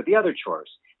goes for the other chores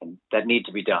that need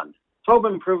to be done. Home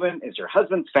improvement is your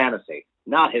husband's fantasy,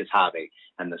 not his hobby.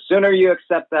 And the sooner you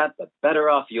accept that, the better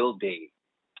off you'll be.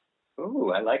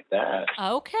 Ooh, I like that.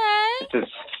 Okay. It's a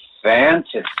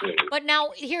fantasy. But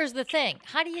now here's the thing.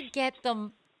 How do you get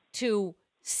them to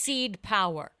cede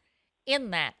power in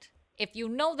that? If you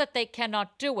know that they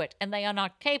cannot do it and they are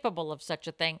not capable of such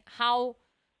a thing, how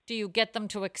do you get them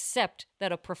to accept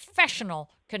that a professional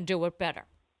can do it better?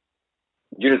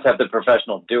 You just have the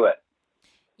professional do it.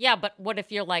 Yeah, but what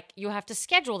if you're like, you have to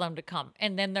schedule them to come,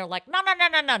 and then they're like, no,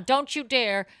 don't you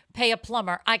dare pay a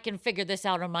plumber. I can figure this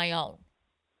out on my own.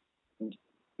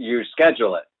 You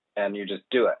schedule it, and you just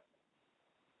do it.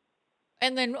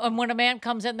 And then when a man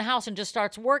comes in the house and just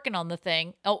starts working on the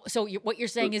thing, what you're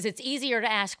saying is it's easier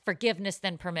to ask forgiveness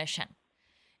than permission.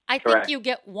 I Correct. think you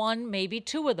get one, maybe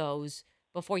two of those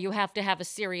before you have to have a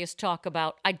serious talk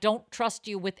about, I don't trust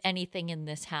you with anything in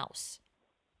this house.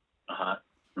 Uh-huh.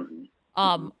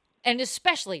 Mm-hmm. And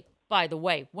especially, by the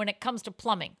way, when it comes to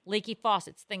plumbing, leaky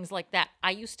faucets, things like that.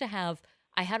 I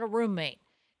had a roommate,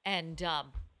 and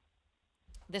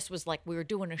this was like, we were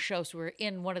doing a show, so we were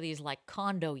in one of these like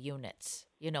condo units,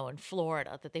 in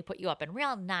Florida that they put you up in,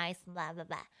 real nice, blah, blah,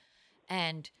 blah.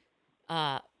 And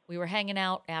we were hanging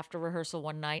out after rehearsal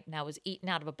one night, and I was eating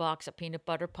out of a box of peanut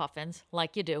butter puffins,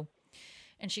 like you do.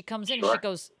 And she comes in and she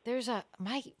goes,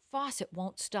 my faucet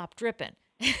won't stop dripping.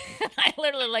 I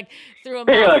literally threw a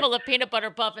mouthful of peanut butter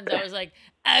puffins. I was like,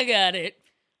 I got it.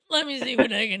 Let me see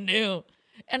what I can do.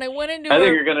 And I went into I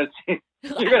think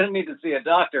you're gonna need to see a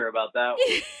doctor about that one.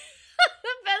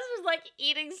 The best was like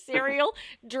eating cereal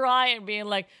dry and being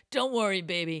like, don't worry,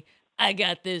 baby, I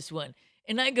got this one.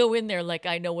 And I go in there like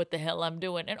I know what the hell I'm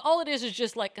doing. And all it is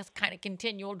just like a kind of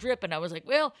continual drip. And I was like,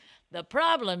 well, the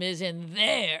problem is in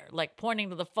there, like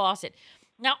pointing to the faucet.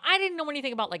 Now, I didn't know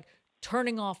anything about like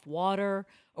turning off water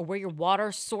or where your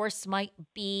water source might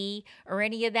be or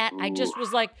any of that. Ooh. I just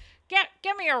was like, get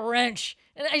me a wrench.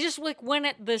 And I just like went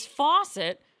at this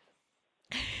faucet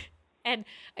and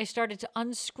I started to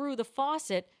unscrew the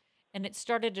faucet, and it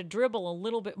started to dribble a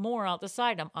little bit more out the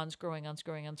side. I'm unscrewing,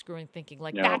 thinking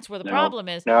like that's where the problem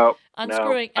is.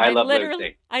 Unscrewing. No. And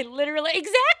I literally,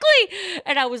 exactly.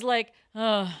 And I was like,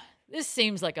 oh, this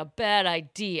seems like a bad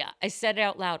idea. I said it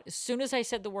out loud. As soon as I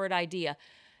said the word idea,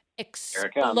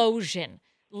 explosion,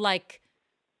 like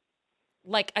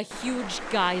a huge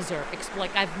geyser.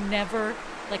 Like I've never,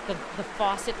 like the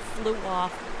faucet flew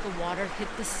off, the water hit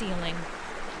the ceiling,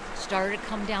 started to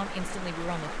come down instantly. We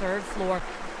were on the third floor.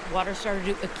 Water started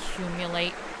to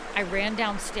accumulate. I ran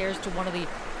downstairs to one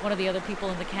of the other people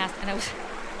in the cast, and I was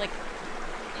like,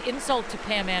 insult to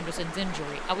Pam Anderson's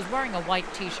injury, I was wearing a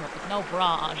white t-shirt with no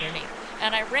bra underneath.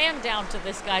 And I ran down to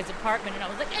this guy's apartment and I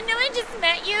was like, I know I just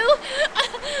met you,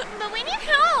 but we need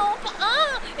help.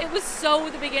 It was so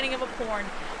the beginning of a porn.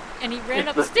 And he ran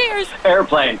upstairs.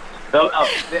 Airplane.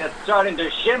 It's starting to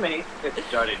shimmy. It's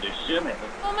starting to shimmy.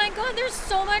 Oh my God, there's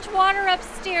so much water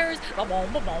upstairs. It's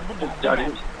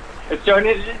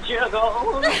starting to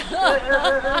jiggle.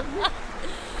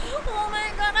 Oh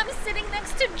my God, I'm sitting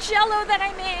next to Jell-O that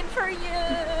I made for you.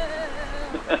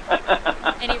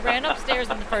 And he ran upstairs,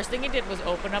 and the first thing he did was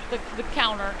open up the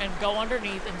counter and go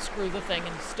underneath and screw the thing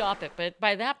and stop it. But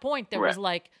by that point, there was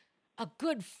like a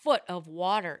good foot of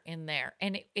water in there.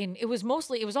 And it was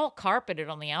all carpeted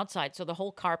on the outside, so the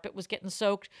whole carpet was getting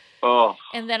soaked. Oh.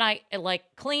 And then I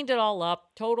cleaned it all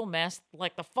up, total mess.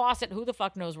 Like the faucet, who the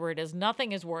fuck knows where it is?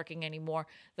 Nothing is working anymore.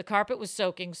 The carpet was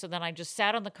soaking, so then I just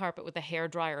sat on the carpet with a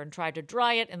hairdryer and tried to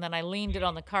dry it, and then I leaned it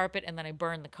on the carpet, and then I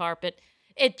burned the carpet.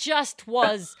 It just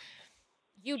was,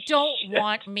 you don't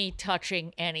want me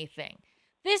touching anything.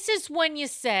 This is when you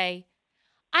say,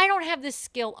 I don't have this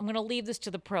skill. I'm going to leave this to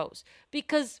the pros.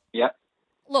 Because,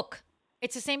 look,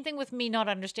 it's the same thing with me not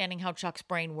understanding how Chuck's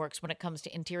brain works when it comes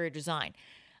to interior design.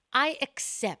 I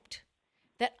accept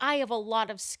that I have a lot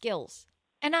of skills.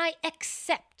 And I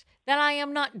accept that I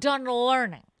am not done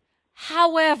learning.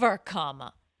 However,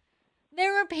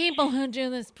 there are people who do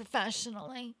this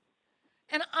professionally.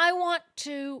 And I want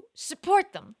to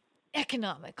support them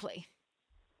economically.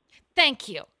 Thank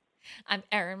you. I'm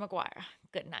Erin McGuire.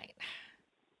 Good night.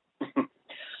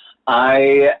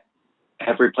 I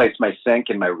have replaced my sink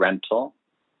in my rental.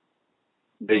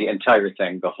 The entire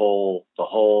thing, the whole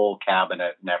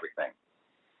cabinet and everything.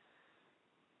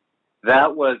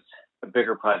 That was a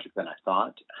bigger project than I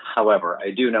thought. However,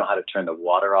 I do know how to turn the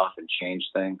water off and change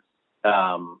things.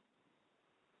 Don't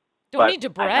need to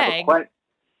brag.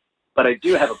 But I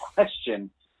do have a question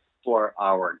for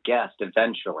our guest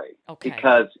eventually. Okay.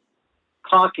 Because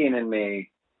caulking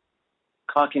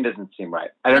doesn't seem right.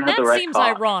 I don't have the right seems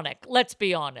caulk. ironic, let's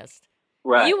be honest.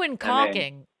 Right. You and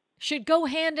caulking should go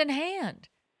hand in hand.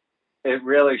 It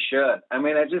really should. I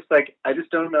mean, I just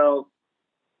don't know.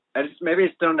 Maybe I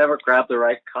just don't ever grab the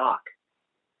right caulk.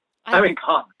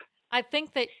 Caulk. I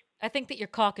think that your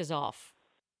caulk is off.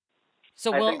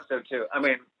 So I think so too.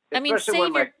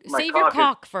 Especially save your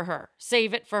caulk for her.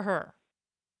 Save it for her.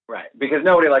 Right, because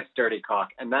nobody likes dirty caulk,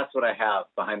 and that's what I have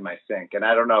behind my sink. And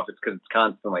I don't know if it's because it's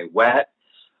constantly wet,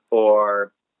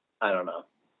 or I don't know.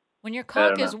 When your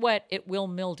caulk is wet, it will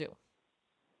mildew.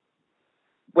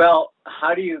 Well,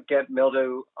 how do you get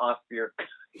mildew off your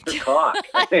caulk?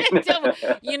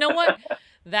 You know what?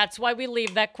 That's why we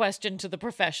leave that question to the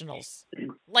professionals,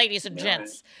 ladies and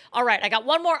gents. All right, I got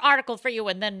one more article for you,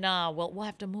 and then we'll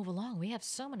have to move along. We have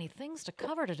so many things to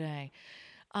cover today.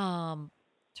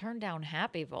 Turn down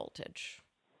happy voltage.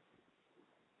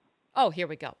 Oh, here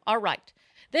we go. All right.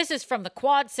 This is from the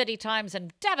Quad City Times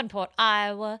in Davenport,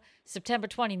 Iowa, September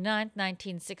 29th,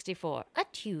 1964, a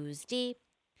Tuesday.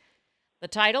 The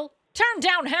title, Turn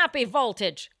Down Happy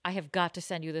Voltage. I have got to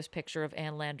send you this picture of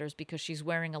Ann Landers because she's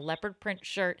wearing a leopard print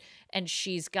shirt and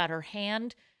she's got her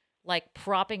hand like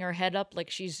propping her head up like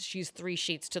she's 3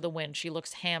 sheets to the wind. She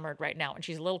looks hammered right now and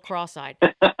she's a little cross-eyed,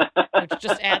 which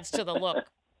just adds to the look.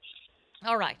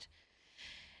 All right.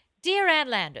 Dear Ann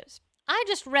Landers, I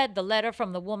just read the letter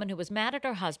from the woman who was mad at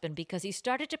her husband because he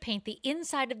started to paint the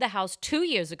inside of the house 2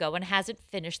 years ago and hasn't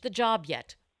finished the job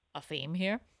yet. A theme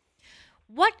here.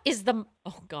 What is the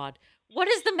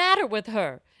matter with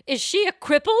her? Is she a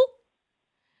cripple?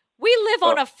 We live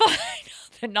on a farm.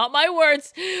 Not my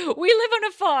words. We live on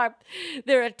a farm.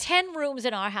 There are 10 rooms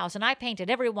in our house, and I painted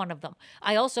every one of them.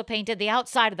 I also painted the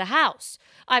outside of the house.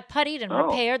 I puttied and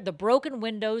repaired the broken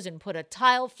windows and put a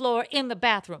tile floor in the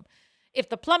bathroom. If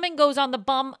the plumbing goes on the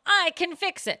bum, I can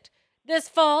fix it. This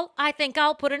fall, I think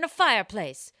I'll put in a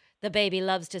fireplace. The baby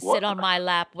loves to sit on my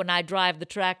lap when I drive the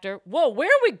tractor. Whoa, where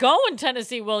are we going,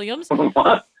 Tennessee Williams?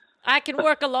 What? I can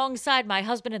work alongside my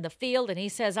husband in the field, and he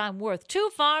says I'm worth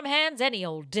 2 farm hands any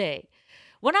old day.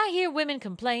 When I hear women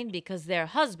complain because their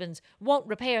husbands won't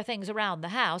repair things around the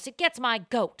house, it gets my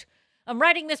goat. I'm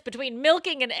writing this between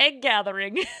milking and egg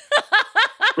gathering.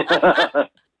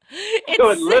 So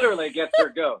it literally gets her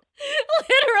goat.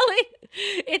 Literally.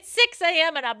 It's 6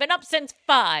 a.m. and I've been up since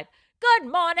 5. Good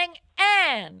morning,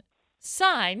 Anne.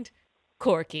 Signed,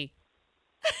 Corky.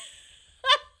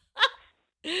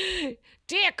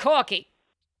 Dear Corky,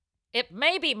 it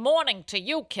may be morning to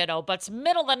you, kiddo, but it's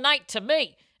middle of the night to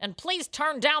me. And please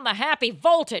turn down the happy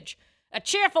voltage. A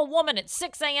cheerful woman at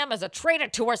 6 a.m. is a traitor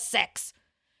to her sex.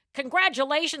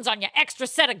 Congratulations on your extra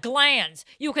set of glands.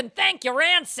 You can thank your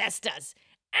ancestors.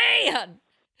 Anne,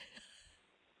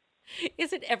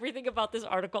 Isn't everything about this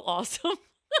article awesome?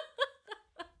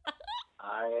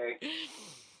 I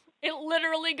It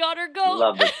literally got her goat.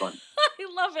 love this one.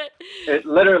 I love it. It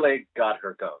literally got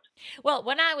her goat. Well,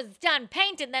 when I was done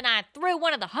painting, then I threw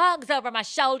one of the hogs over my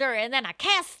shoulder, and then I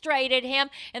castrated him.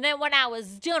 And then when I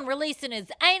was done releasing his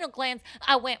anal glands,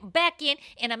 I went back in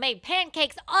and I made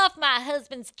pancakes off my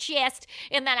husband's chest.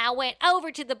 And then I went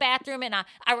over to the bathroom and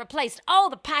I replaced all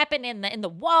the piping in the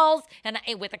walls and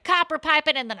with a copper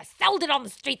piping, and then I sold it on the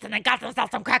streets and I got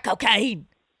myself some crack cocaine.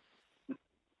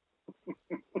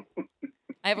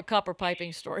 I have a copper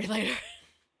piping story later.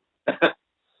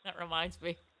 That reminds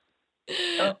me.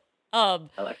 I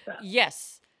like that.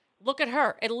 Yes. Look at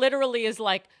her. It literally is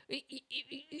like,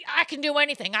 I can do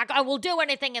anything. I will do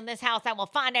anything in this house. I will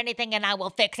find anything and I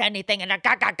will fix anything. And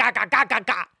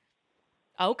ga.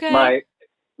 Okay.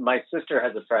 My sister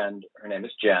has a friend. Her name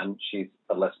is Jen. She's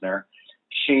a listener.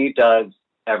 She does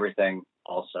everything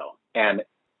also. And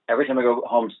every time I go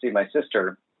home to see my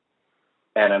sister,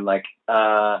 and I'm like,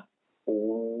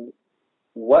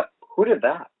 what? Who did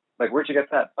that? Like, where'd you get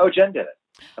that? Oh, Jen did it.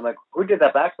 I'm like, who did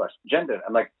that backsplash? Jen did it.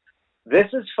 I'm like, this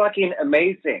is fucking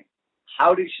amazing.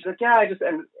 How did she's like, yeah, I just,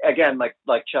 and again, like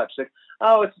Chuck, she's like,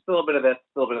 oh, it's just a little bit of this,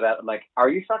 a little bit of that. I'm like, are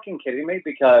you fucking kidding me?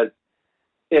 Because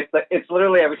it's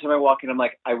literally every time I walk in, I'm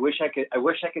like, I wish I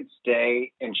could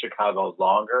stay in Chicago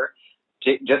longer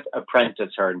to just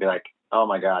apprentice her and be like, oh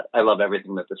my God, I love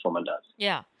everything that this woman does.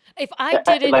 Yeah. If I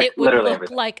did it, Like, it would literally look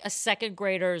everything. like a second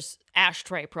grader's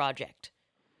ashtray project.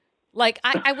 Like,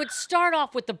 I would start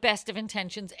off with the best of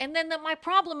intentions, and then my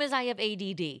problem is I have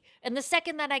ADD. And the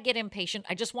second that I get impatient,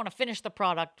 I just want to finish the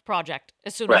project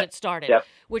as soon as it started. Yep.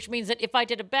 Which means that if I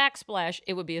did a backsplash,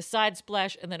 it would be a side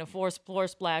splash, and then a floor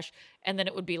splash, and then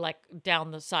it would be like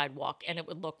down the sidewalk, and it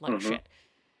would look like shit.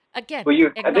 Again, Well,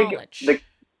 acknowledge.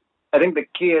 I think the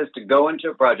key is to go into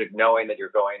a project knowing that you're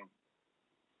going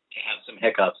to have some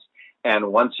hiccups.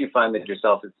 And once you find that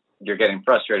you're getting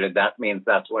frustrated, that means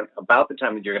that's about the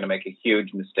time that you're going to make a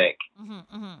huge mistake.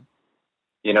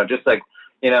 You know, just like,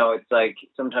 it's like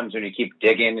sometimes when you keep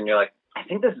digging and you're like, I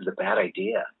think this is a bad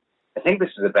idea.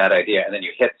 And then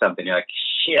you hit something, you're like,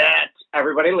 shit,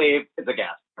 everybody leave. It's a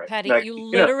gas. Right? Patty, Like, you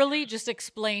literally just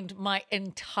explained my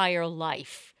entire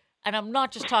life. And I'm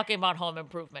not just talking about home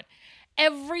improvement.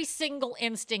 Every single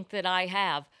instinct that I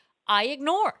have, I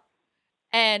ignore.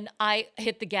 And I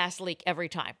hit the gas leak every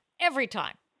time. Every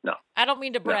time. No. I don't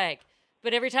mean to brag,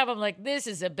 but every time I'm like, this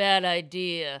is a bad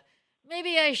idea.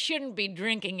 Maybe I shouldn't be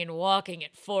drinking and walking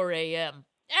at 4 a.m.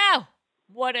 Oh,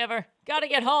 whatever. Got to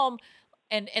get home.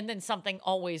 And then something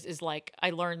always is like,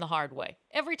 I learned the hard way.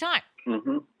 Every time.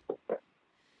 Mm-hmm.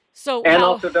 So, And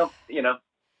also don't,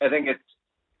 I think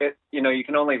you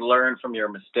can only learn from your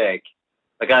mistake.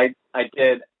 Like I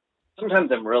did,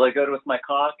 sometimes I'm really good with my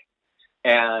caulk,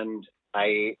 and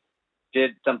I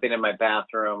did something in my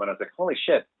bathroom and I was like, holy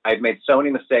shit, I'd made so many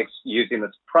mistakes using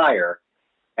this prior.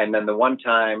 And then the one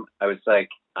time I was like,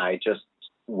 I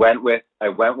went with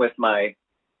my,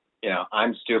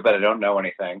 I'm stupid. I don't know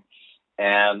anything.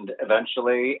 And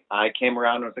eventually I came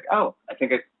around and was like, oh, I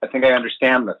think I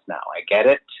understand this now. I get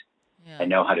it. yeah. I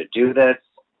know how to do this.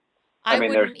 I mean,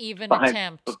 wouldn't there's even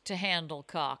attempt to handle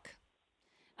caulk.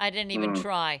 I didn't even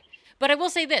try. But I will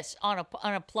say this on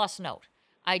a plus note.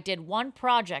 I did one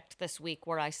project this week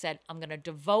where I said I'm going to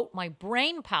devote my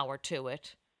brain power to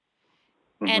it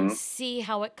and see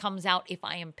how it comes out if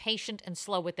I am patient and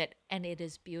slow with it. And it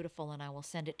is beautiful, and I will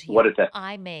send it to you. What is it?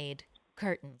 I made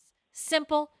curtains.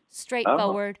 Simple,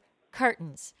 straightforward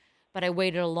curtains. But I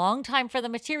waited a long time for the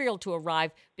material to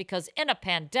arrive because in a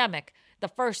pandemic, the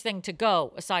first thing to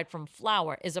go, aside from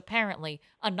flour, is apparently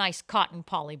a nice cotton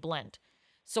poly blend.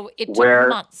 So it took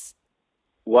months.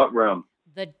 What room?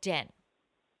 The den.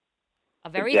 A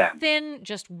very den. thin,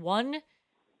 just one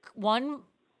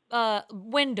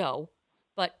window,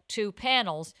 but 2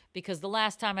 panels, because the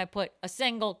last time I put a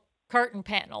single curtain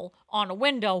panel on a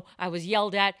window, I was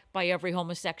yelled at by every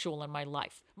homosexual in my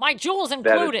life. My jewels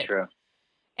included. That is true.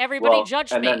 Everybody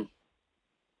judged me. Then,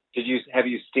 have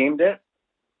you steamed it?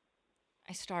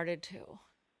 I started to.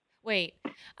 Wait,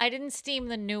 I didn't steam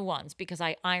the new ones because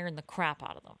I ironed the crap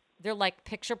out of them. They're like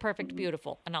picture perfect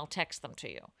beautiful, and I'll text them to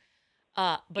you.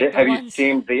 But Have you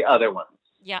steamed the other ones?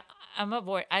 Yeah,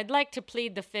 I'd like to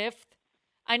plead the fifth.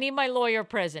 I need my lawyer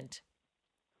present.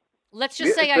 Let's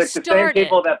just say I started. The same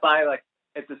people that buy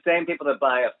it's the same people that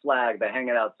buy a flag, that hang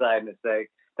it outside and they say,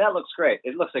 that looks great.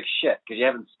 It looks like shit because you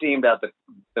haven't steamed out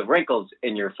the wrinkles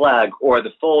in your flag or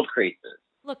the fold creases.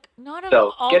 Look, not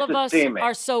So, all get of to us steaming.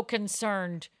 are so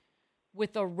concerned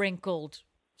with a wrinkled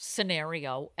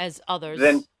scenario as others.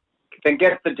 Then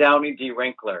get the Downy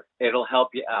de-wrinkler. It'll help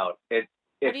you out.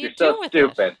 What do you you're so do with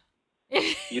stupid,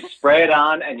 it? you spray it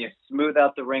on and you smooth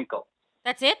out the wrinkle.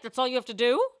 That's it? That's all you have to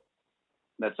do?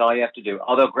 That's all you have to do.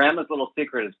 Although Grandma's Little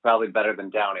Secret is probably better than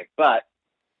Downy, but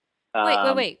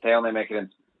Wait. they only make it in.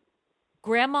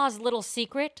 Grandma's Little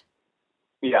Secret?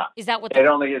 Yeah, Is that what it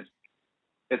only is.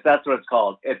 That's what it's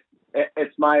called.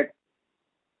 It's my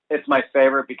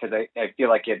favorite because I feel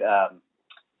like it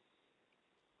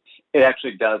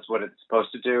actually does what it's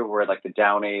supposed to do. Where like the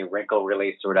Downy wrinkle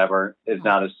release or whatever is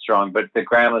not as strong, but the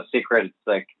Grandma's Secret, it's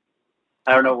like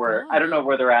I don't know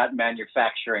where they're at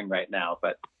manufacturing right now,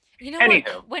 but. You know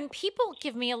Anywho. what? When people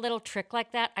give me a little trick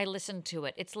like that, I listen to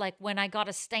it. It's like when I got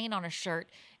a stain on a shirt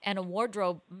and a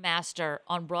wardrobe master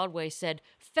on Broadway said,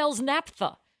 "Fels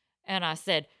naphtha." And I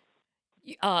said,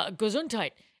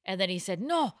 Gesundheit. And then he said,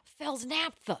 "No, Fels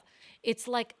naphtha." It's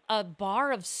like a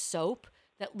bar of soap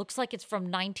that looks like it's from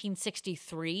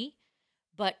 1963,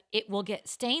 but it will get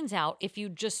stains out if you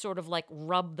just sort of like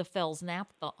rub the Fels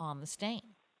naphtha on the stain.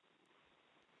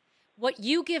 What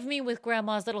you give me with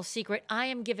Grandma's Little Secret, I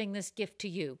am giving this gift to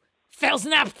you. Fels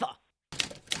naphtha.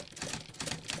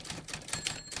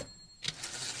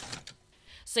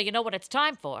 So you know what it's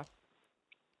time for?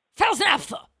 Fels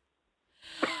naphtha.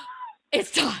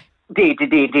 It's time. It's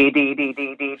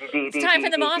time for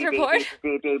the Moth Report.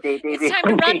 It's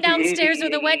time to run downstairs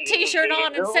with a wet t-shirt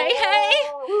on and say, "Hey,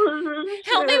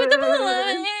 help me with the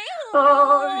balloon.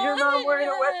 Oh, you're not wearing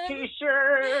a wet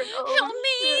t-shirt. Oh, Help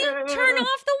me turn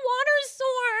off the water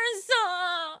source."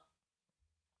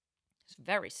 It's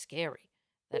very scary,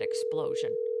 that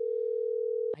explosion.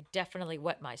 I definitely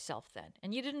wet myself then.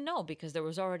 And you didn't know because there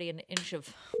was already an inch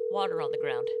of water on the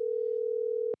ground.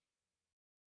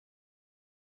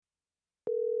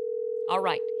 All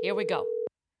right, here we go.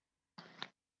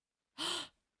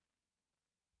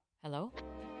 Hello?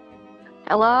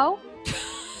 Hello?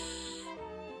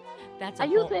 That's Are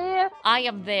you there? I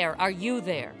am there. Are you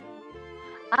there?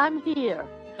 I'm here.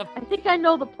 The- I think I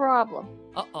know the problem.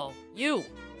 Uh-oh. You.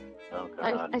 Oh,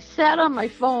 God. I sat on my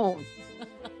phone,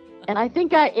 and I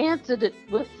think I answered it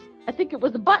with, I think it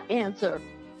was a butt answer.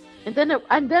 And then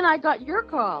I got your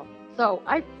call. So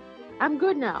I'm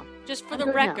good now. Just for I'm the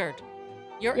good now. record,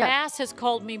 your Yes. ass has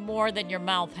called me more than your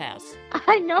mouth has.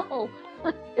 I know.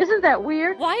 Isn't that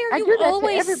weird? Why are I you do that to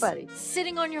always everybody.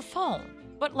 sitting on your phone?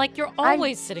 But like you're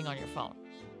always sitting on your phone.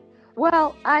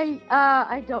 Well,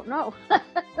 I don't know.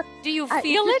 Do you It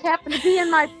feel just it? happened to be in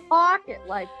my pocket.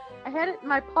 Like, I had it in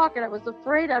my pocket. I was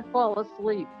afraid I'd fall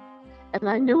asleep. And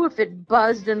I knew if it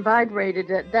buzzed and vibrated,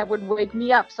 that would wake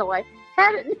me up. So I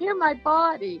had it near my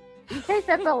body in case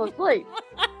I fell asleep.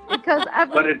 Because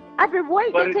I've been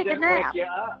waiting But to it take a didn't wake nap. you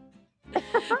up.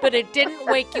 But it didn't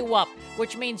wake you up,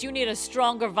 which means you need a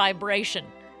stronger vibration.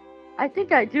 I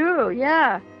think I do,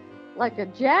 yeah. Like a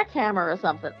jackhammer or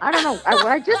something. I don't know.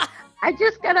 I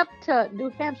just got up to New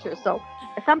Hampshire, so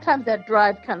sometimes that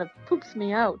drive kind of poops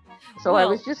me out. So I Well-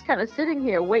 was just kind of sitting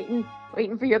here waiting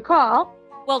for your call.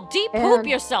 Well, de-poop And-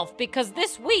 yourself, because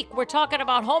this week we're talking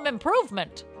about home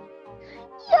improvement.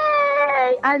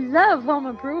 Yay! I love home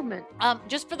improvement.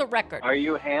 Just for the record, Are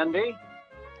you handy?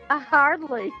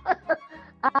 Hardly.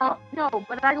 No,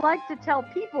 but I like to tell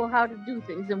people how to do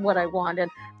things and what I want.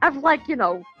 And I've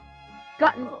gotten,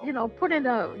 put in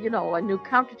a new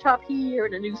countertop here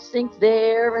and a new sink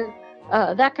there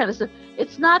and that kind of stuff.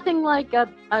 It's nothing like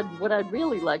what I'd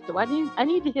really like to. I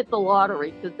need to hit the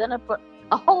lottery because then I put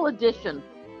a whole addition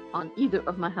on either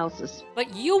of my houses.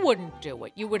 but you wouldn't do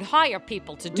it. You would hire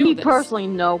people to do Me this. personally,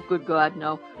 no. Good God,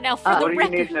 no. Now, for What the do you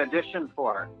record, need an addition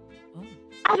for?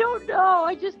 I don't know.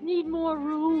 I just need more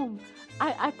room.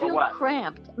 I feel what?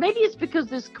 cramped. Maybe it's because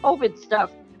this COVID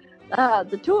stuff.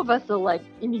 The two of us are like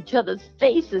in each other's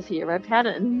faces here. I've had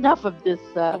enough of this.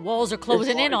 the walls are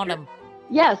closing in on Is him.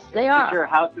 Yes, they Is are. your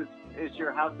house as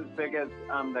big as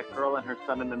that girl and her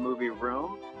son in the movie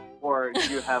Room, or do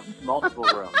you have multiple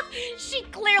rooms? She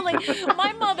clearly,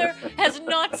 my mother has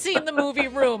not seen the movie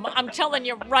Room. I'm telling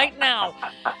you right now.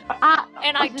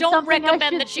 And I Is it don't something I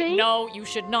recommend should that she. see? No, you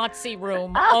should not see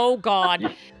Room. Oh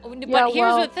God! But Yeah, here's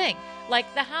well- the thing: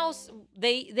 like the house,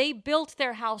 they built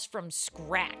their house from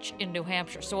scratch in New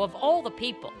Hampshire. So of all the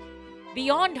people,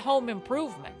 beyond home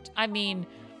improvement, I mean,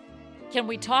 can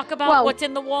we talk about Well, what's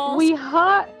in the walls? we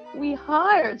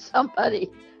hired somebody.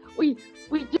 We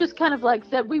just kind of like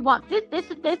said we want this,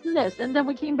 and this, and then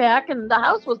we came back and the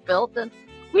house was built and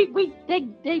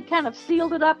they kind of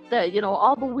sealed it up.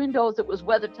 All the windows, it was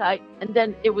weather tight, and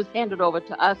then it was handed over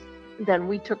to us. And then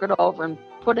we took it over and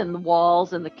put in the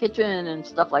walls and the kitchen and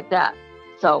stuff like that.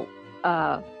 So,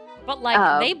 But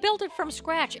like they built it from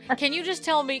scratch. Can you just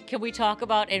tell me? Can we talk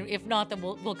about? And if not, then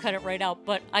we'll cut it right out.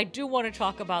 But I do want to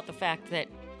talk about the fact that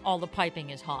all the piping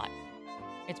is hot.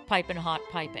 It's piping hot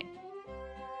piping.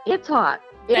 It's hot.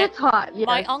 It's hot. Yes.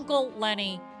 My Uncle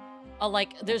Lenny,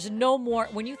 there's no more.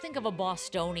 When you think of a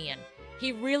Bostonian,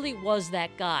 he really was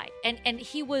that guy. And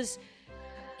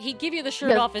he'd give you the shirt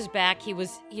Yes. off his back. He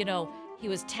was, he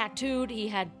was tattooed. He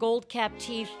had gold cap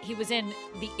teeth. He was in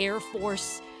the Air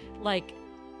Force,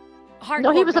 hardcore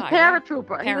No, he was a guy, right?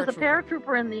 paratrooper. He was a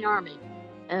paratrooper in the Army.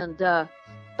 And,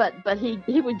 but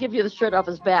he would give you the shirt off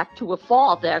his back to a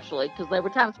fault, actually, because there were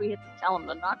times we had to tell him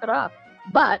to knock it off.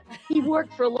 But he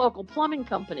worked for a local plumbing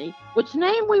company, which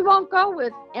name we won't go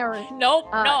with, Erin. Nope,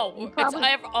 you it's probably-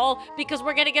 all because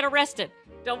we're going to get arrested.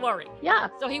 Don't worry. Yeah.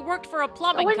 So he worked for a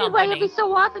plumbing So anyway, company. every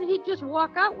so often he'd just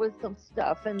walk out with some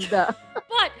stuff, and But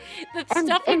the And-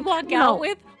 stuff he'd and, walk you out know-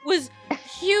 with was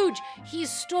huge. He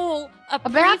stole a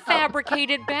bathtub.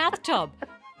 prefabricated bathtub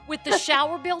with the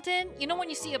shower built in. You know when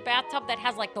you see a bathtub that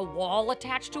has the wall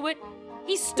attached to it?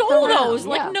 He stole around, those.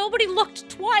 yeah. Nobody looked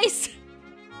twice.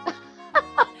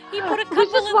 He put a it was couple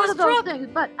just in one his of those truck. things.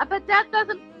 But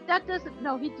that doesn't.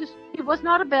 No, he was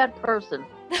not a bad person.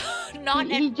 Not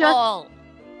he at just- all.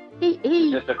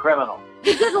 He Just a criminal.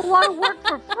 he did a lot of work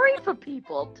for free for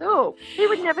people too. He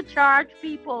would never charge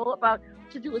people about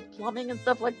to do his plumbing and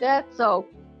stuff like that. So,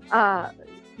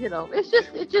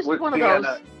 it's just Was one of he on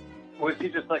those. Was he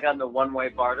just on the one-way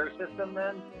barter system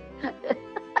then?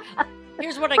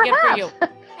 Here's what I get for you.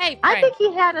 Perhaps. Hey, I friend. think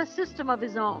he had a system of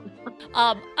his own.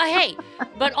 Hey,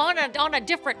 but on a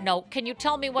different note, can you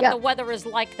tell me what Yeah. the weather is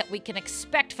like that we can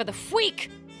expect for the week?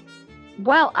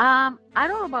 Well, I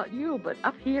don't know about you, but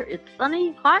up here it's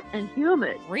sunny, hot, and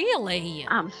humid. Really?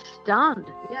 I'm stunned.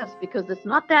 Yes, because it's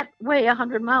not that way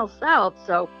 100 miles south.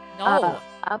 So No.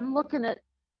 I'm looking at,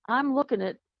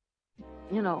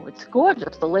 it's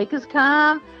gorgeous. The lake is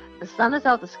calm. The sun is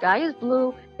out. The sky is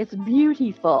blue. It's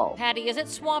beautiful. Patty, is it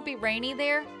swampy rainy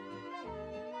there? It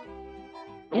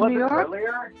In wasn't New York?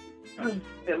 earlier.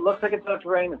 It looks like it's about to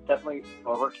rain. It's definitely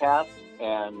overcast,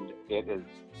 and it is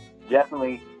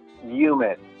definitely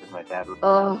humid, as my dad would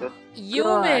Oh, pronounce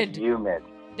Humid. it. Humid.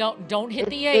 Don't hit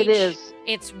the It H. is.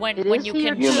 It's when It when is you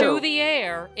here can too. chew the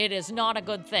air, it is not a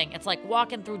good thing. It's like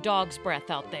walking through dog's breath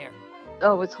out there.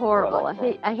 Oh, it's horrible.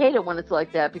 like I hate it when it's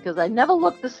like that because I never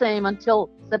look the same until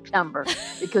September.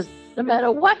 Because no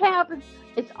matter what happens,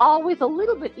 it's always a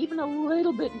little bit, even a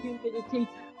little bit humidity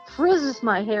frizzes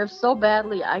my hair so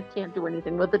badly I can't do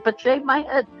anything with it. But shave my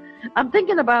head. I'm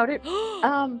thinking about it.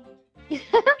 G.I.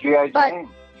 But- Jane.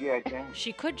 G.I. Jane.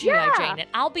 She could G.I. Yeah. Jane it.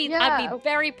 I'd be Yeah.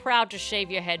 very proud to shave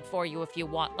your head for you if you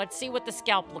want. Let's see what the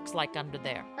scalp looks like under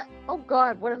there. Oh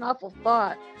God, what an awful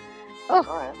thought. Oh,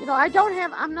 All right. I don't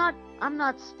have. I'm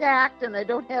not stacked, and I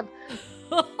don't have.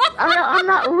 I'm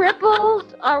not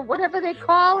rippled or whatever they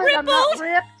call it. I'm not Rippled?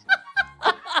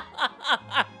 ripped.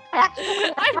 Actually,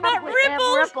 I I'm not probably am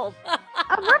rippled. rippled.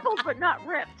 I'm rippled, but not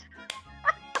ripped.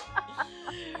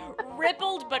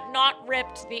 Rippled but not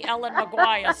ripped, the Ellen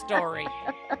McGuire story.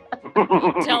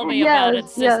 Tell me Yes, about it,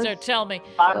 sister. yes. Tell me.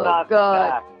 I'm Oh, not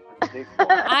God. stacked.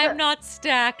 I'm not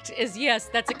stacked is yes,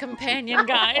 that's a companion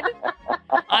guide.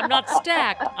 I'm not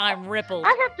stacked, I'm rippled.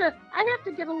 I have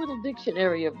to get a little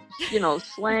dictionary of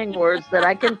slang words that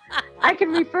I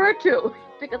can refer to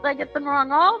because I get them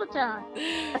wrong all the time.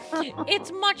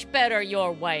 It's much better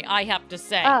your way, I have to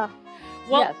say.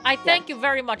 Well, yes, I thank yes. you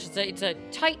very much. It's a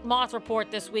tight moth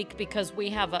report this week because we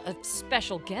have a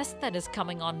special guest that is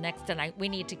coming on next, and we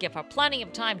need to give her plenty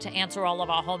of time to answer all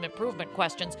of our home improvement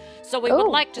questions. So we would Oh,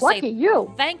 like to lucky say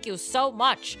you. thank you so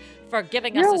much for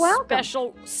giving You're us a welcome.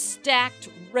 special stacked,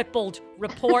 rippled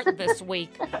report this week.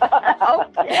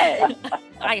 Okay.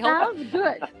 I hope Sounds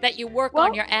good. that you work Well-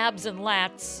 on your abs and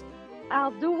lats.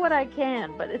 I'll do what I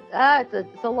can, but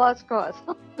it's a lost cause.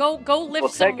 Go lift We'll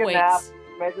some take a weights. nap.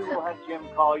 Maybe we'll have Jim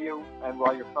call you, and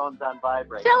while your phone's on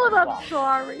vibrate. Tell him I'm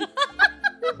sorry.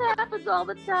 This happens all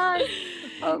the time.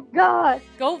 Oh God.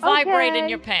 Go vibrate in Okay.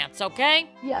 your pants,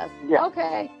 okay? Yes. Yeah.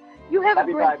 Okay. You have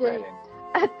Happy a great vibrating.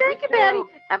 day. Thank you, Patty.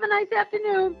 Have a nice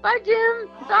afternoon. Bye, Jim.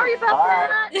 Sorry about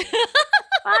Bye. that.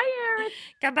 Bye, Eric.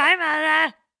 Goodbye,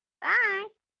 Mother. Bye.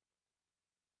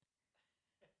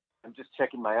 I'm just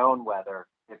checking my own weather.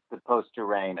 It's supposed to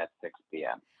rain at 6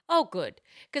 p.m. Oh, good.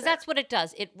 Because that's what it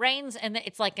does. It rains and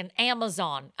it's like an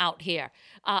Amazon out here.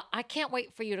 I can't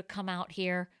wait for you to come out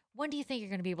here. When do you think you're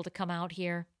going to be able to come out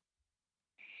here?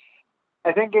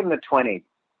 I think in the 20s,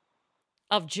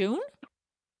 Of June?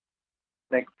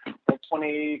 like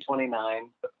 2029.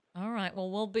 All right.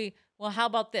 Well, how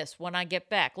about this? When I get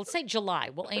back, let's say July.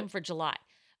 We'll aim for July.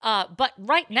 But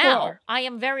right now, Sure. I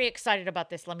am very excited about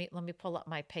this. Let me pull up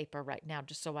my paper right now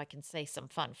just so I can say some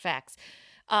fun facts.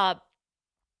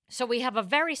 So we have a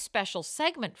very special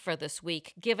segment for this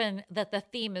week, given that the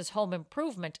theme is home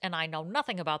improvement, and I know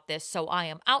nothing about this, so I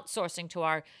am outsourcing to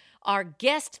our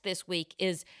guest this week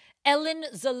is Ellen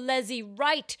Zalezi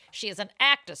Wright. She is an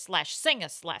actor / singer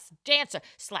 / dancer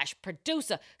 /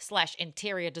 producer /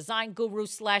 interior design guru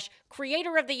 /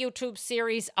 creator of the YouTube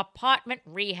series Apartment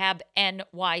Rehab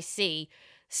NYC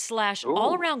 /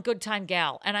 all around good time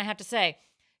gal. And I have to say,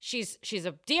 she's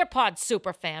a Dear Pod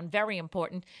super fan, very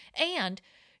important, and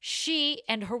she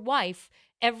and her wife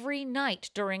every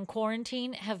night during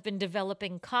quarantine have been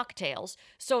developing cocktails.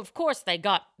 So, of course, they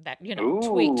got that,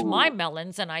 tweaked my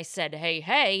melons. And I said,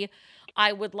 hey,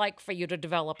 I would like for you to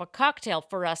develop a cocktail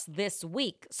for us this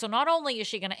week. So not only is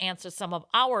she going to answer some of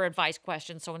our advice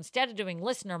questions, so instead of doing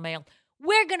listener mail,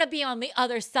 we're going to be on the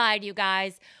other side, you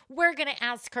guys. We're going to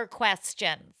ask her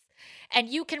questions. And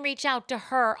you can reach out to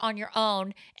her on your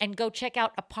own and go check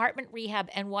out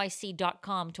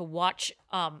apartmentrehabnyc.com to watch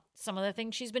some of the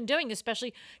things she's been doing,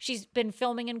 especially she's been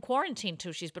filming in quarantine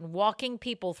too. She's been walking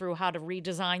people through how to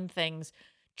redesign things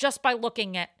just by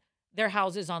looking at their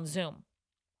houses on Zoom.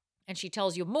 And she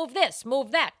tells you, move this, move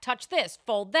that, touch this,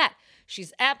 fold that.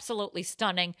 She's absolutely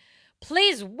stunning.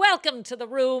 Please welcome to the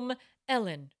room,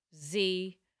 Ellen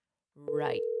Z.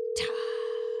 Wright.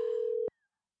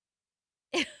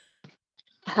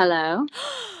 Hello.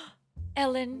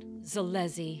 Ellen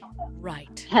Zalezi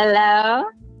Wright. Hello.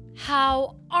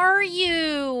 How are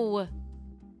you?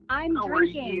 I'm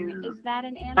drinking. Is that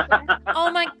an answer?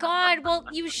 Oh my God. Well,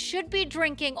 you should be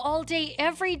drinking all day,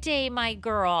 every day, my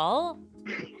girl.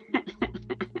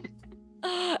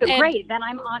 Great. Then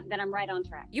I'm right on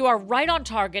track. You are right on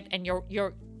target, and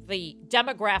you're the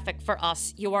demographic for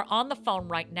us. You are on the phone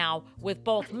right now with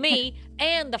both me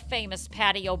and the famous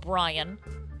Patty O'Brien.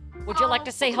 Would you like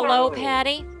to say hello,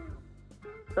 Patty?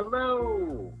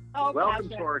 Hello. Oh, Welcome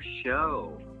Pasha. to our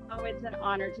show. Oh, it's an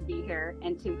honor to be here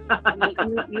and to meet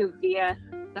you via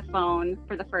the phone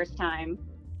for the first time.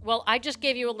 Well, I just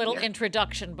gave you a little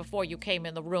introduction before you came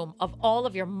in the room of all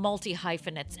of your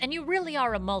multi-hyphenates, and you really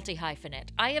are a multi-hyphenate.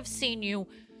 I have seen you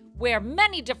wear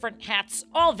many different hats,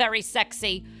 all very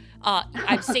sexy.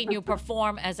 I've seen you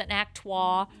perform as an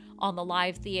acteur on the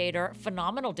live theater,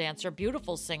 phenomenal dancer,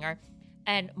 beautiful singer.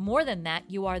 And more than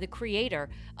that, you are the creator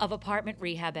of Apartment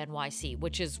Rehab NYC,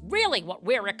 which is really what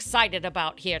we're excited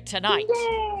about here tonight.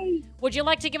 Yay! Would you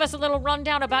like to give us a little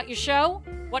rundown about your show?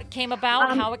 What it came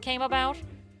about, how it came about?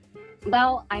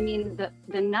 Well, I mean, the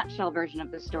nutshell version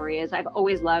of the story is I've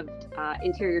always loved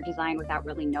interior design without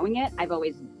really knowing it. I've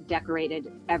always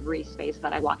decorated every space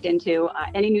that I walked into.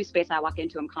 Any new space I walk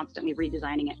into, I'm constantly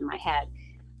redesigning it in my head.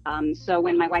 So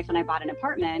when my wife and I bought an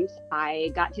apartment,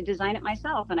 I got to design it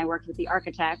myself, and I worked with the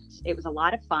architect. It was a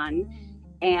lot of fun,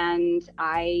 and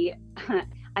I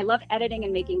love editing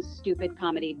and making stupid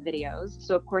comedy videos.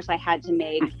 So of course I had to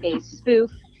make a spoof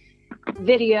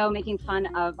video making fun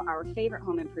of our favorite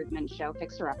home improvement show,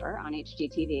 Fixer Upper, on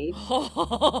HGTV.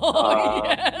 Oh,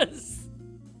 yes.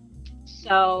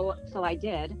 So I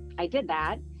did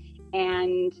that,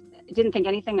 and didn't think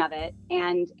anything of it,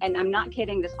 and I'm not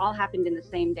kidding, this all happened in the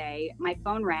same day. My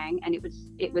phone rang, and it was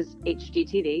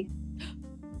HGTV.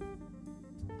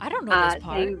 I don't know this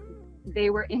part. They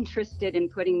were interested in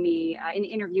putting me in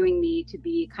interviewing me to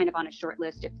be kind of on a short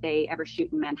list if they ever shoot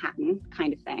in Manhattan,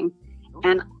 kind of thing.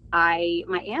 And my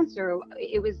answer,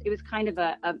 it was kind of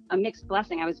a mixed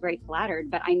blessing. I was very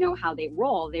flattered, but I know how they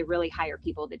roll. They really hire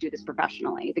people that do this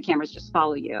professionally. The cameras just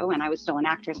follow you, and I was still an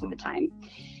actress at the time.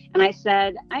 And I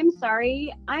said, I'm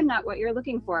sorry, I'm not what you're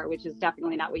looking for, which is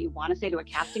definitely not what you want to say to a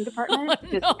casting department.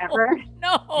 Ever.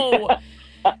 No.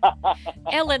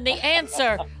 Ellen, the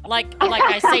answer, like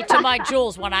I say to my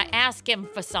Jules when I ask him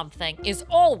for something, is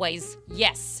always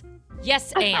yes.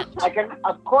 Yes, and.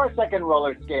 Of course I can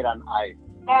roller skate on ice.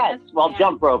 Yes, while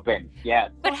jump roping.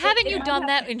 Yes. But haven't you done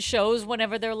that in shows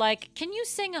whenever they're like, can you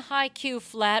sing a high Q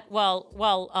flat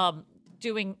while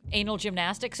doing anal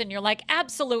gymnastics? And you're like,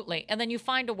 absolutely. And then you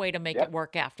find a way to make it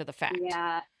work after the fact.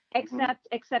 Yeah.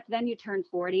 Except then you turn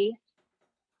 40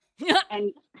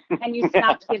 and you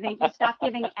stop giving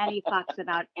any fucks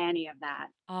about any of that.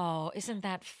 Oh, isn't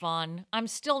that fun? I'm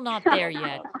still not there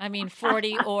yet. I mean,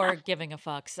 40 or giving a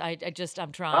fucks.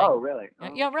 I'm trying. Oh, really?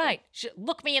 You're right.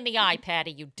 Look me in the eye,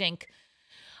 Patty, you dink.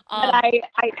 But I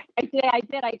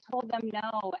did. I told them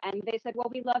no. And they said, well,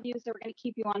 we love you, so we're going to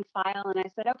keep you on file. And I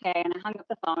said, okay. And I hung up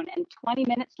the phone. And 20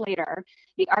 minutes later,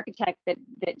 the architect that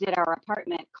did our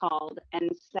apartment called and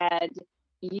said,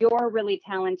 you're really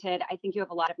talented. I think you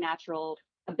have a lot of natural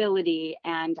ability.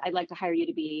 And I'd like to hire you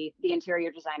to be the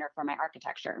interior designer for my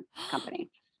architecture company.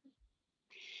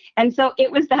 And so it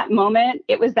was that moment,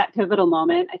 it was that pivotal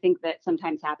moment, I think, that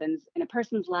sometimes happens in a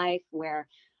person's life where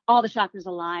all the chakras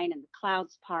align and the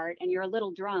clouds part and you're a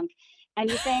little drunk and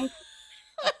you think,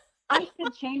 I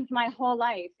should change my whole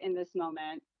life in this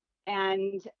moment.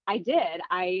 And I did.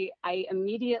 I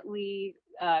immediately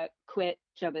quit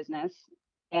show business.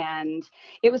 And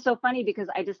it was so funny because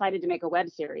I decided to make a web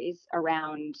series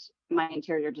around my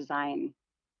interior design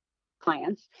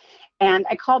clients. And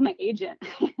I called my agent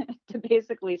to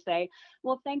basically say,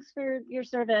 well, thanks for your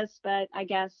service, but I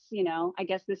guess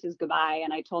this is goodbye.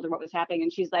 And I told her what was happening.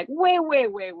 And she's like, wait.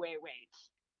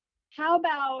 How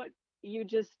about you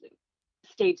just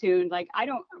stay tuned? Like,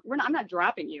 I'm not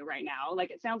dropping you right now.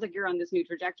 Like, it sounds like you're on this new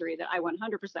trajectory that I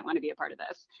 100% want to be a part of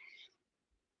this.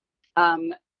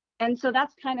 And so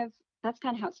that's kind of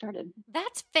how it started.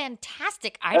 That's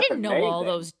fantastic. I That's didn't know all amazing.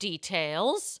 those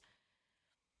details.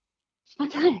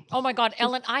 Okay. Oh my God,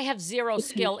 Ellen, I have zero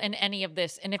skill in any of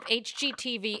this. And if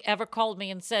HGTV ever called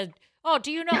me and said, oh,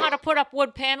 do you know how to put up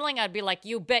wood paneling? I'd be like,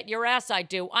 you bet your ass I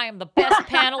do. I am the best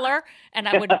paneler. And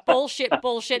I would bullshit.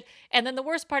 And then the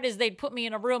worst part is they'd put me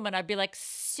in a room and I'd be like,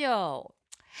 so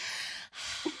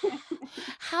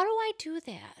how do I do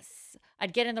this?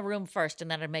 I'd get in the room first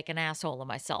and then I'd make an asshole of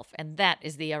myself. And that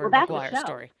is the Erin Well, that's a McGuire show.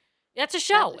 story. That's a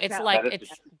show. That's a It's show. like, That is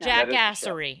it's a show. That is a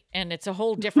jackassery, and it's a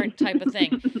whole different type of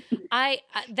thing.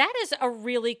 That is a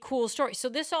really cool story. So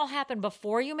this all happened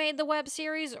before you made the web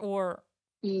series, or?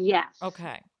 Yes.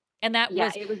 Okay. And that Yeah,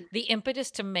 was it was. the impetus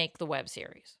to make the web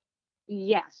series.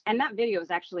 Yes, and that video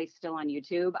is actually still on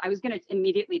YouTube. I was going to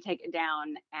immediately take it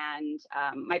down, and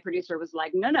my producer was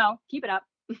like, "No, keep it up.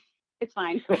 It's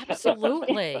fine."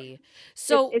 Absolutely.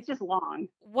 So it's just long.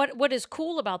 what is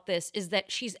cool about this is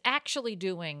that she's actually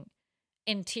doing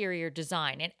interior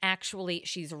design, and actually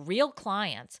she's real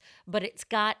clients, but it's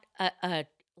got a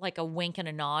like a wink and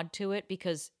a nod to it,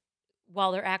 because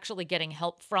while they're actually getting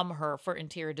help from her for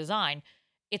interior design,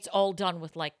 it's all done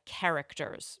with like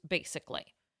characters,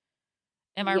 basically.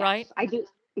 Am I Yes, right? I do.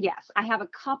 Yes, I have a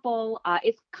couple.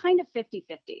 It's kind of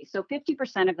 50-50. So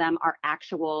 50% of them are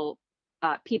actual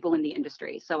people in the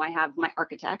industry. So I have my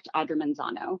architect, Audra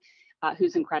Manzano,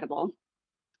 who's incredible.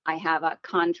 I have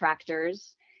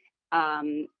contractors,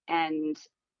 and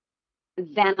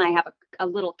then I have a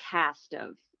little cast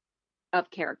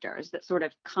of characters that sort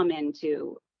of come in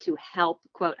to help,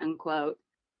 quote unquote,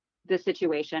 the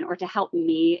situation, or to help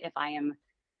me if I am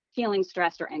feeling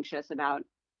stressed or anxious about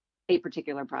a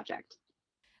particular project.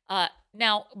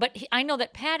 Now, but I know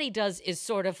that Patty does is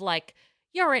sort of like,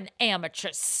 you're an amateur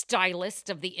stylist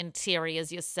of the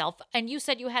interiors yourself, and you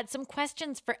said you had some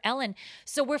questions for Ellen.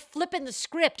 So we're flipping the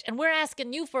script and we're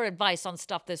asking you for advice on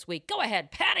stuff this week. Go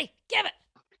ahead, Patty, give it.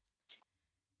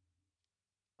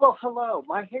 Well, hello.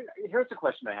 Here's a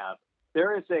question I have.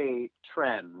 There is a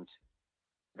trend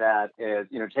that is,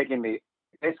 taking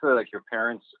basically like your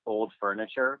parents' old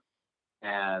furniture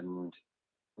and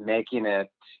making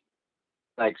it,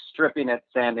 like stripping it,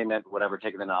 sanding it, whatever,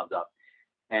 taking the knobs off,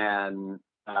 and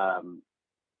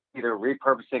either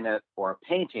repurposing it or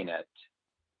painting it,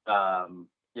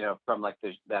 from like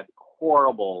that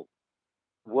horrible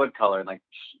wood color, and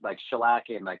like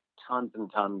shellacking like tons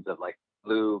and tons of like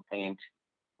blue paint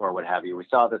or what have you. We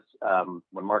saw this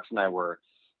when Marks and I were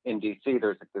in DC.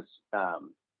 There's like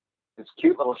this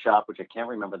cute little shop, which I can't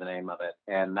remember the name of it,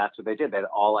 and that's what they did. They had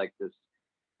all like this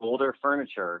older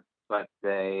furniture, but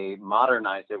they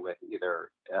modernized it with either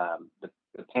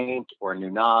the paint or new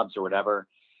knobs or whatever.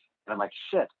 And I'm like,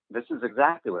 shit, this is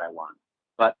exactly what I want.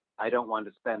 But I don't want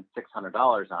to spend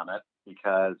 $600 on it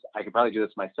because I could probably do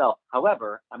this myself.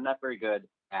 However, I'm not very good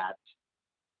at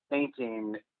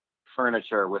painting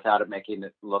furniture without it making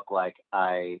it look like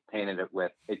I painted it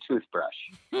with a toothbrush.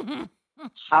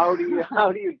 How do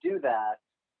you do that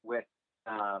with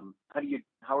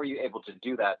how are you able to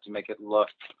do that to make it look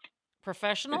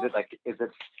Professional? Is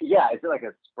it like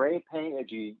a spray paint? Or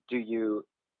do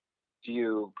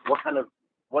you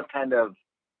what kind of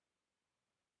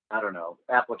I don't know,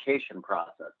 application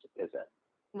process is it?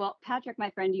 Well, Patrick, my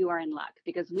friend, you are in luck,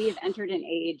 because we have entered an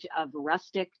age of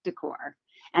rustic decor.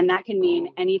 And that can mean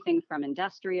anything from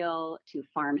industrial to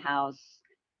farmhouse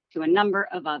to a number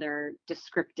of other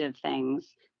descriptive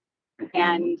things.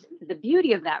 And the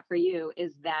beauty of that for you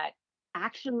is that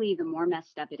actually the more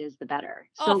messed up it is, the better.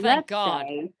 So thank God.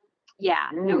 say,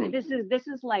 this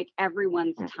is like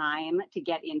everyone's time to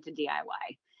get into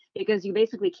DIY, because you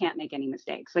basically can't make any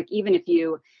mistakes. Like, even if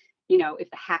if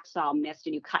the hacksaw missed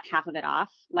and you cut half of it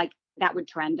off, like that would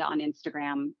trend on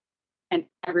Instagram and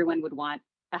everyone would want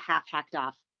a half hacked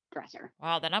off dresser.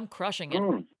 Wow, then I'm crushing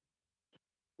it.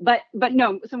 But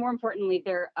no, so more importantly,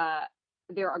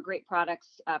 there are great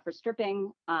products for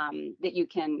stripping that you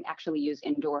can actually use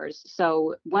indoors.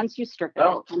 So once you strip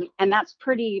it, and that's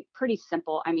pretty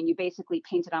simple. I mean, you basically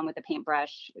paint it on with a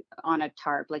paintbrush on a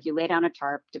tarp, like you lay down a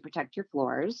tarp to protect your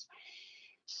floors,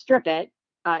 strip it,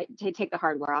 to take the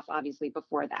hardware off, obviously,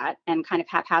 before that, and kind of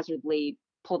haphazardly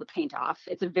pull the paint off.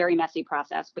 It's a very messy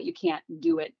process, but you can't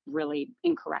do it really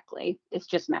incorrectly. It's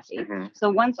just messy. Mm-hmm.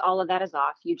 So once all of that is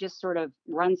off, you just sort of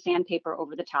run sandpaper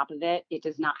over the top of it. It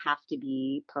does not have to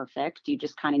be perfect. You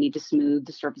just kind of need to smooth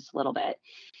the surface a little bit.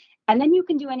 And then you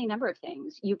can do any number of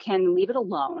things. You can leave it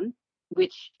alone,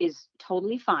 which is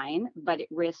totally fine, but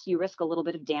you risk a little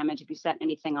bit of damage if you set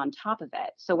anything on top of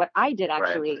it. So what I did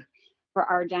actually for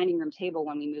our dining room table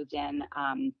when we moved in,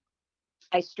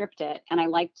 I stripped it, and I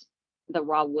liked the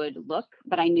raw wood look,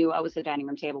 but I knew the dining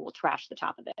room table will trash the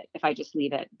top of it if I just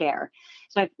leave it bare.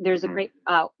 So there's a great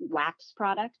wax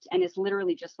product, and it's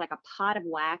literally just like a pot of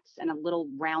wax and a little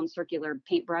round circular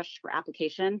paintbrush for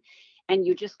application. And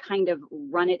you just kind of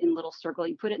run it in little circles.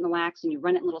 You put it in the wax and you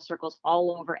run it in little circles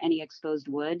all over any exposed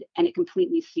wood, and it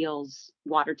completely seals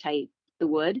watertight the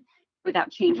wood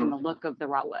without changing the look of the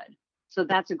raw wood. So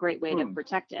that's a great way to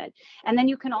protect it. And then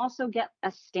you can also get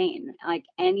a stain, like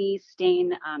any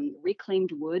stain.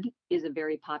 Reclaimed wood is a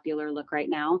very popular look right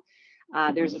now.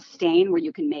 There's a stain where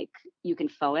you can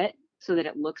faux it so that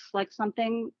it looks like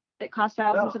something that costs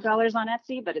thousands of dollars on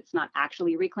Etsy, but it's not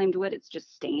actually reclaimed wood. It's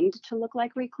just stained to look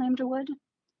like reclaimed wood.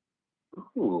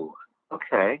 Ooh,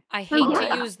 okay. I hate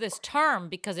to use this term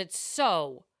because it's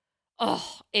so,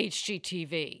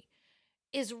 HGTV.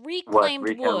 Is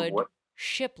reclaimed wood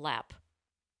shiplap?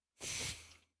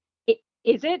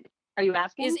 Is it? Are you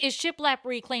asking? Is shiplap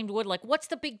reclaimed wood? Like, what's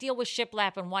the big deal with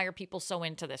shiplap, and why are people so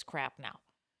into this crap now?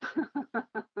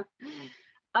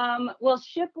 Well,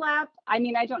 shiplap, I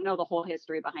mean, I don't know the whole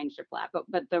history behind shiplap,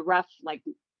 but the rough, like,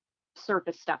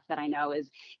 surface stuff that I know is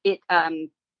it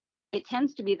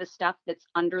tends to be the stuff that's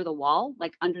under the wall,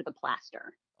 like under the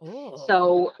plaster. Ooh.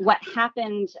 So what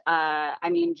happened, I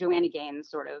mean, Joanna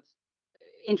Gaines sort of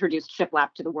introduced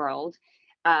shiplap to the world,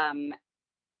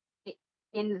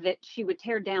 in that she would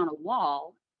tear down a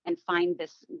wall and find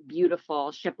this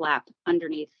beautiful shiplap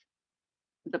underneath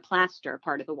the plaster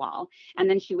part of the wall, and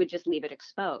then she would just leave it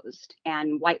exposed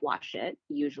and whitewash it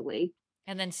usually,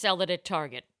 and then sell it at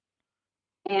Target.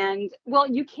 And well,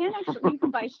 you can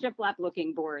buy shiplap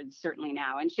looking boards certainly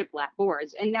now, and shiplap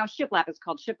boards, and now shiplap is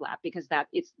called shiplap because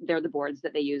they're the boards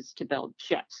that they use to build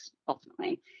ships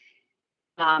ultimately.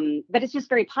 But it's just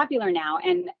very popular now,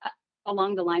 and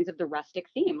along the lines of the rustic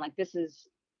theme, like this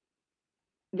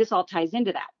all ties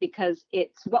into that because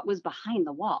it's what was behind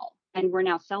the wall, and we're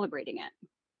now celebrating it.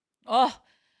 Oh,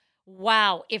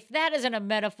 wow. If that isn't a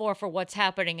metaphor for what's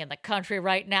happening in the country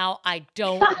right now, I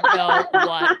don't know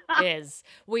what is.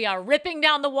 We are ripping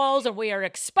down the walls and we are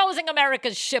exposing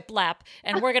America's shiplap,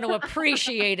 and we're going to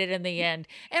appreciate it in the end.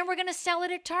 And we're going to sell it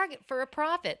at Target for a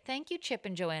profit. Thank you, Chip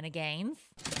and Joanna Gaines.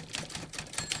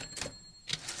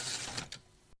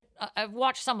 I've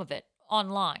watched some of it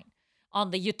online on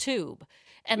the YouTube.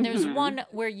 And there's one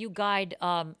where you guide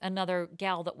another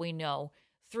gal that we know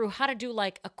through how to do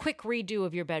like a quick redo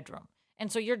of your bedroom.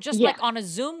 And so you're just like on a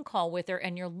Zoom call with her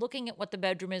and you're looking at what the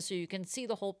bedroom is so you can see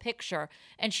the whole picture.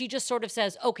 And she just sort of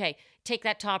says, okay, take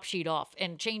that top sheet off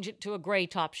and change it to a gray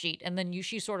top sheet. And then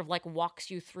she sort of like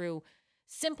walks you through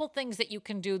simple things that you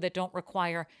can do that don't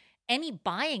require any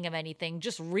buying of anything,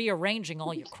 just rearranging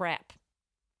all your crap.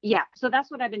 Yeah, so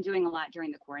that's what I've been doing a lot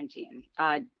during the quarantine.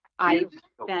 I've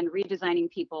been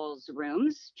redesigning people's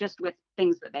rooms just with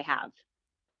things that they have.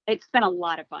 It's been a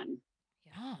lot of fun.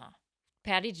 Yeah.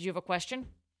 Patty, did you have a question?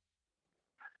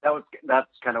 That's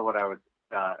kind of what I was,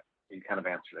 you kind of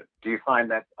answered it. Do you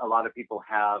find that a lot of people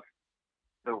have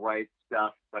the right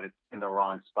stuff, but it's in the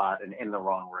wrong spot and in the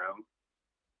wrong room?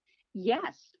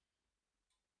 Yes.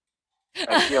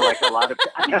 I feel like a lot of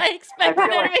I expected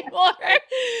there to be more.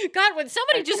 God, when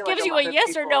somebody just gives you a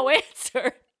yes or no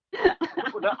answer.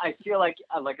 I feel like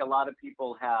a lot of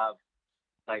people have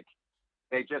like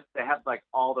they have like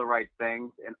all the right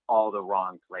things in all the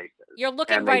wrong places. You're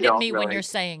looking right at me when you're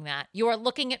saying that. You are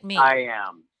looking at me. I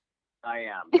am.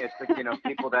 It's like,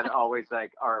 people that always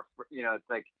like are, it's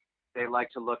like they like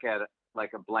to look at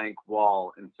like a blank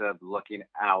wall instead of looking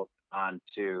out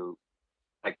onto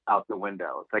like out the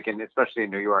window. It's like, especially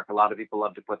in New York, a lot of people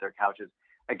love to put their couches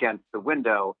against the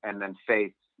window and then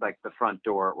face like the front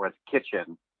door or the kitchen.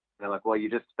 And they're like, well, you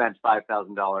just spent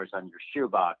 $5,000 on your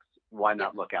shoebox. Why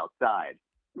not look outside?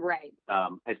 Right.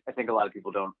 I think a lot of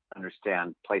people don't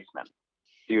understand placement.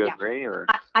 Do you agree? Or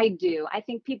I do. I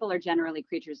think people are generally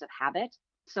creatures of habit.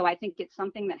 So I think it's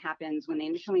something that happens when they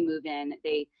initially move in.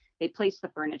 They place the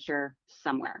furniture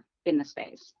somewhere in the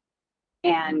space,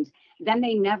 and then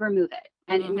they never move it,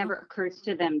 and it never occurs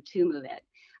to them to move it.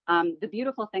 The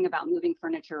beautiful thing about moving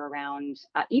furniture around,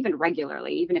 even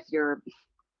regularly, even if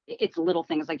it's little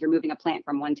things like you're moving a plant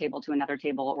from one table to another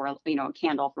table, or a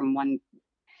candle from one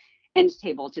end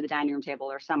table to the dining room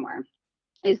table or somewhere,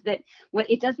 is that what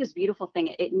it does, this beautiful thing,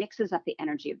 it mixes up the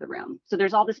energy of the room. So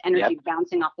there's all this energy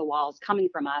bouncing off the walls, coming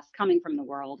from us, coming from the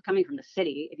world, coming from the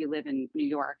city, if you live in New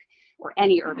York or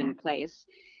any urban place.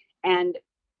 And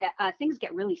things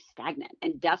get really stagnant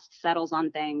and dust settles on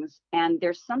things. And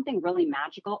there's something really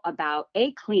magical about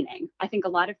cleaning. I think a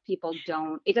lot of people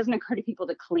it doesn't occur to people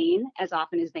to clean as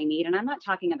often as they need. And I'm not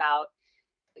talking about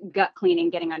gut cleaning,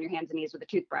 getting on your hands and knees with a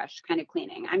toothbrush kind of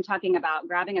cleaning. I'm talking about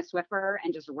grabbing a Swiffer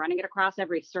and just running it across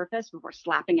every surface before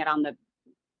slapping it on the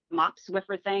mop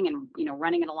Swiffer thing and,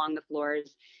 running it along the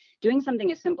floors, doing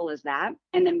something as simple as that.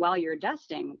 And then while you're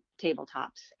dusting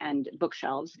tabletops and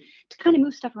bookshelves, to kind of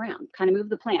move stuff around, kind of move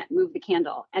the plant, move the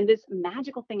candle. And this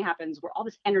magical thing happens where all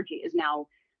this energy is now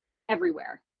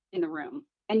everywhere in the room.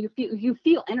 And you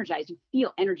feel energized, you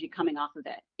feel energy coming off of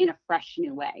it in a fresh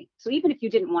new way. So even if you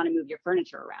didn't want to move your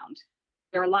furniture around,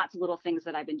 there are lots of little things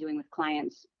that I've been doing with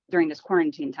clients during this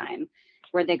quarantine time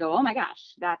where they go, oh my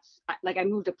gosh, that's like, I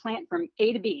moved a plant from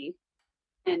A to B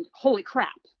and holy crap.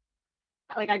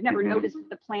 Like I've never noticed that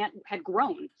the plant had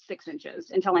grown 6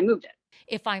 inches until I moved it.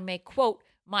 If I may quote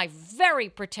my very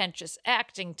pretentious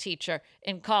acting teacher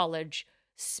in college,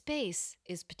 space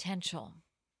is potential.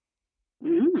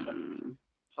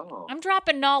 Oh. I'm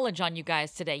dropping knowledge on you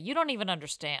guys today. You don't even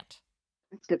understand.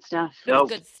 That's good stuff. No,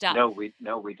 good stuff. No, we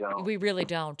don't. We really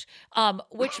don't.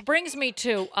 Which brings me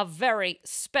to a very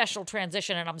special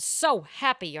transition, and I'm so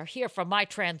happy you're here for my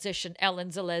transition, Ellen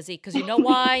Zalesi, because you know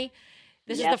why?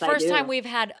 This is the first time we've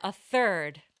had a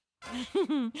third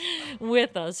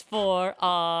with us for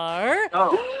our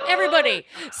everybody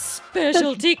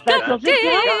specialty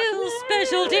cocktail,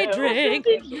 specialty drink.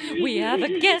 We have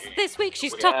a guest this week.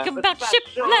 She's talking about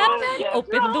shiplap.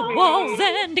 Open the walls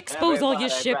and expose all your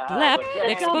shiplap.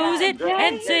 Expose it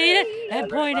and say it and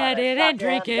point at it and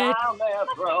drink it.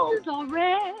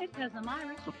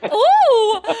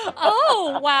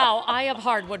 Oh, wow. I have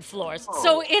hardwood floors.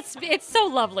 So it's so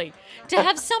lovely to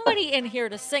have somebody in here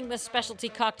to sing this specialty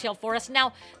cocktail for us.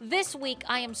 Now, this week,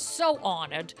 I am so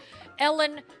honored.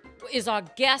 Ellen is our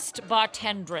guest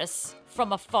bartendress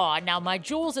from afar. Now, my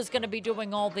Jules is going to be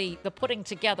doing all the putting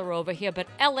together over here, but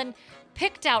Ellen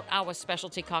picked out our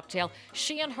specialty cocktail.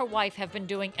 She and her wife have been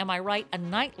doing, am I right, a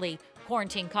nightly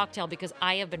quarantine cocktail because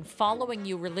I have been following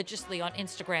you religiously on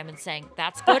Instagram and saying,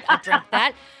 that's good, I drink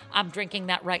that. I'm drinking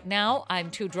that right now.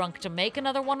 I'm too drunk to make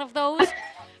another one of those.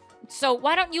 So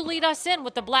why don't you lead us in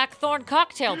with the Blackthorn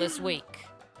cocktail this week?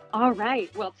 All right.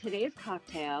 Well, today's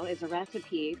cocktail is a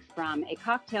recipe from a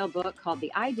cocktail book called The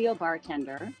Ideal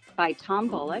Bartender by Tom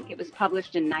Bullock. It was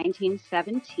published in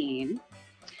 1917.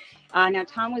 Now,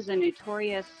 Tom was a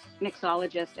notorious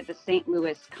mixologist at the St.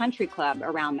 Louis Country Club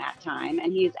around that time,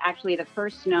 and he's actually the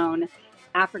first known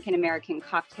African-American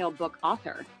cocktail book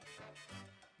author.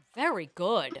 Very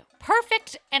good.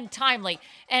 Perfect and timely.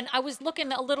 And I was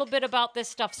looking a little bit about this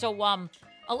stuff, so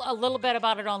a little bit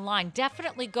about it online.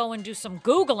 Definitely go and do some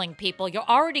Googling, people. You're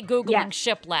already Googling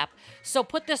shiplap. So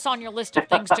put this on your list of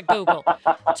things to Google.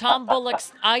 Tom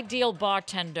Bullock's Ideal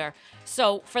Bartender.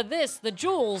 So for this, the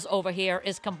Jules over here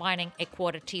is combining a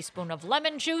 1/4 teaspoon of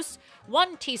lemon juice,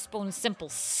 1 teaspoon simple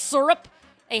syrup,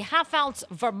 a 1/2 ounce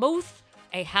vermouth,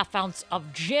 a 1/2 ounce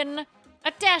of gin,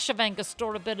 a dash of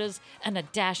Angostura bitters, and a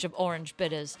dash of orange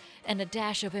bitters, and a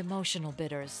dash of emotional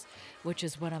bitters, which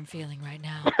is what I'm feeling right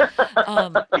now.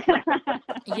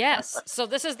 Yes, so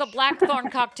this is the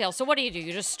Blackthorn cocktail. So what do?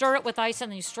 You just stir it with ice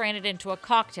and then you strain it into a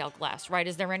cocktail glass, right?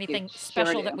 Is there anything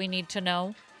special that we need to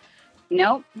know?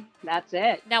 Nope, that's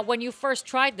it. Now, when you first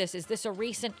tried this, is this a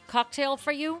recent cocktail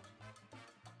for you?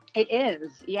 It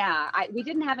is, yeah. We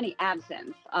didn't have any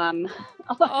absinthe. A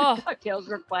lot of cocktails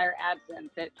require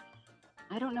absinthe.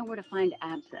 I don't know where to find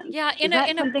absinthe. Yeah, in a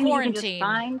a quarantine.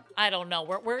 Find? I don't know.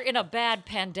 We're in a bad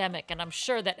pandemic, and I'm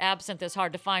sure that absinthe is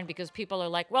hard to find because people are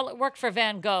like, well, it worked for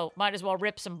Van Gogh. Might as well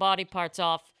rip some body parts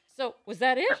off. So was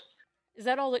that it? Is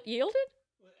that all it yielded?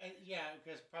 Yeah,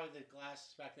 because probably the glass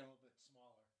is back then a little bit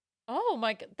smaller. Oh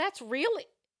my God, that's really.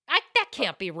 That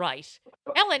can't be right.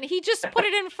 Ellen, he just put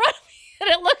it in front of me, and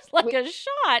it looks like a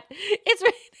shot. It's.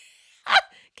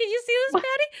 Can you see this,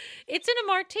 Patty? It's in a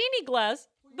martini glass.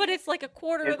 But it's like a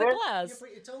 1/4 of the glass.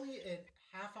 It's only a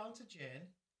 1/2 ounce of gin.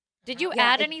 Did you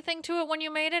add anything to it when you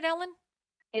made it, Ellen?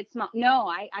 It's not. No,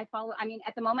 I follow. I mean,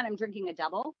 at the moment, I'm drinking a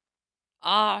double.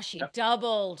 Oh, she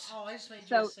doubled. Oh, I just made you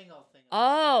So- a single thing.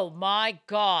 Oh my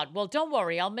God. Well, don't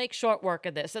worry. I'll make short work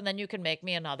of this, and then you can make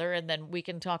me another, and then we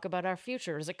can talk about our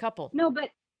future as a couple. No, but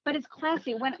it's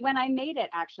classy. When I made it,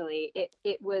 actually,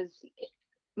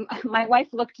 my wife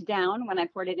looked down when I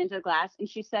poured it into the glass, and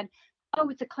she said, "Oh,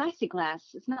 it's a classy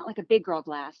glass. It's not like a big girl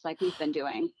glass like we've been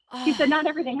doing." She said, "Not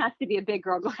everything has to be a big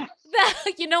girl glass."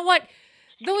 You know what?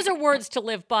 Those are words to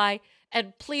live by.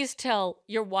 And please tell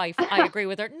your wife I agree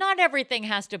with her. Not everything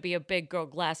has to be a big girl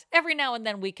glass. Every now and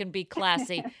then we can be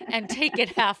classy and take it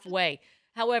halfway.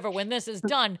 However, when this is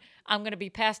done, I'm going to be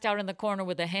passed out in the corner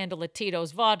with a handle of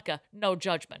Tito's vodka. No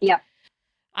judgment. Yep.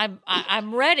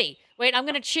 I'm ready. Wait, I'm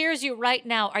going to cheers you right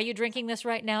now. Are you drinking this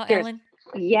right now, Cheers. Ellen?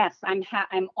 Yes,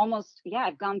 I'm almost. Yeah,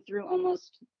 I've gone through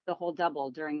almost the whole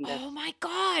double during this Oh my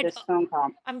God. this phone call.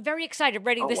 I'm very excited.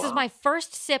 Ready? Oh, This is wow. my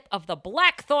first sip of the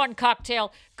Blackthorn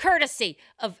cocktail, courtesy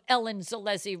of Ellen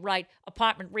Zalesi Wright,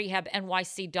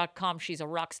 apartmentrehab.nyc.com. She's a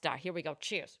rock star. Here we go.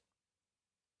 Cheers.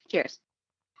 Cheers.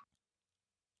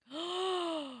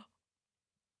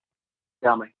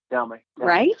 Tell me.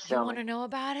 Right? You Tell want me. to know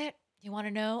about it? You want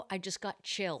to know? I just got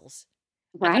chills.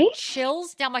 I Right? got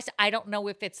chills down my. I don't know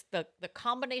if it's the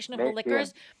combination of the Maybe.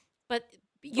 liquors, but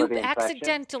you the infection.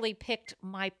 accidentally picked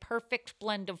my perfect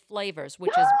blend of flavors,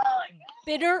 which is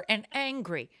bitter and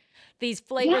angry. These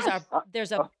flavors Yes. are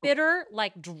there's a bitter,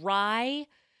 like dry.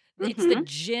 It's the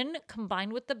gin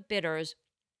combined with the bitters.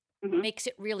 Mhm. Makes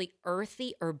it really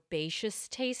earthy, herbaceous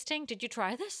tasting. Did you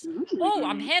try this? Mm-hmm. Oh,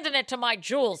 I'm handing it to my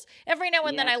Jules. Every now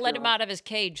and then I Yes, let him Jules. out of his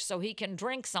cage so he can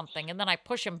drink something, and then I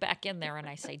push him back in there and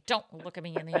I say, "Don't look at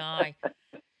me in the eye."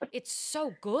 It's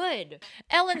so good.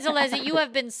 Ellen Zalesi, you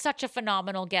have been such a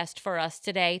phenomenal guest for us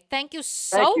today. Thank you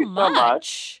so Thank you so much.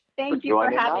 much. Thank you for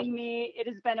joining us. having me. It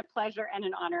has been a pleasure and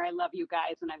an honor. I love you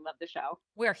guys and I love the show.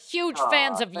 We're huge Aw,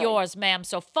 fans of thanks. yours, ma'am.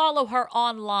 So follow her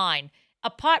online.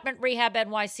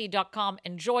 apartmentrehab.nyc.com.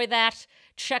 Enjoy that.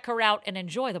 Check her out and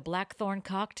enjoy the Blackthorn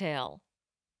cocktail.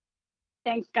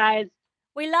 Thanks, guys.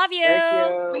 We love you.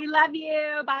 Thank you. We love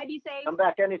you. Bye. Be safe. Come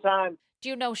back anytime. Do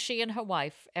you know she and her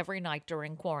wife every night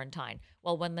during quarantine?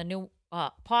 Well, when the new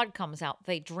pod comes out,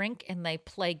 they drink and they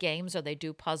play games or they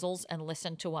do puzzles and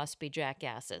listen to us be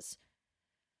jackasses.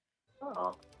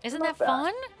 Oh, Isn't I that love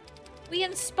fun? We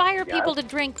inspire people Yes. to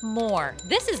drink more.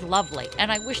 This is lovely,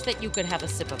 and I wish that you could have a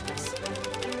sip of this.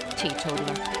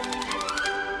 Teetotaler.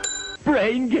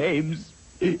 Brain Games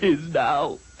is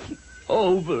now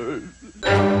over.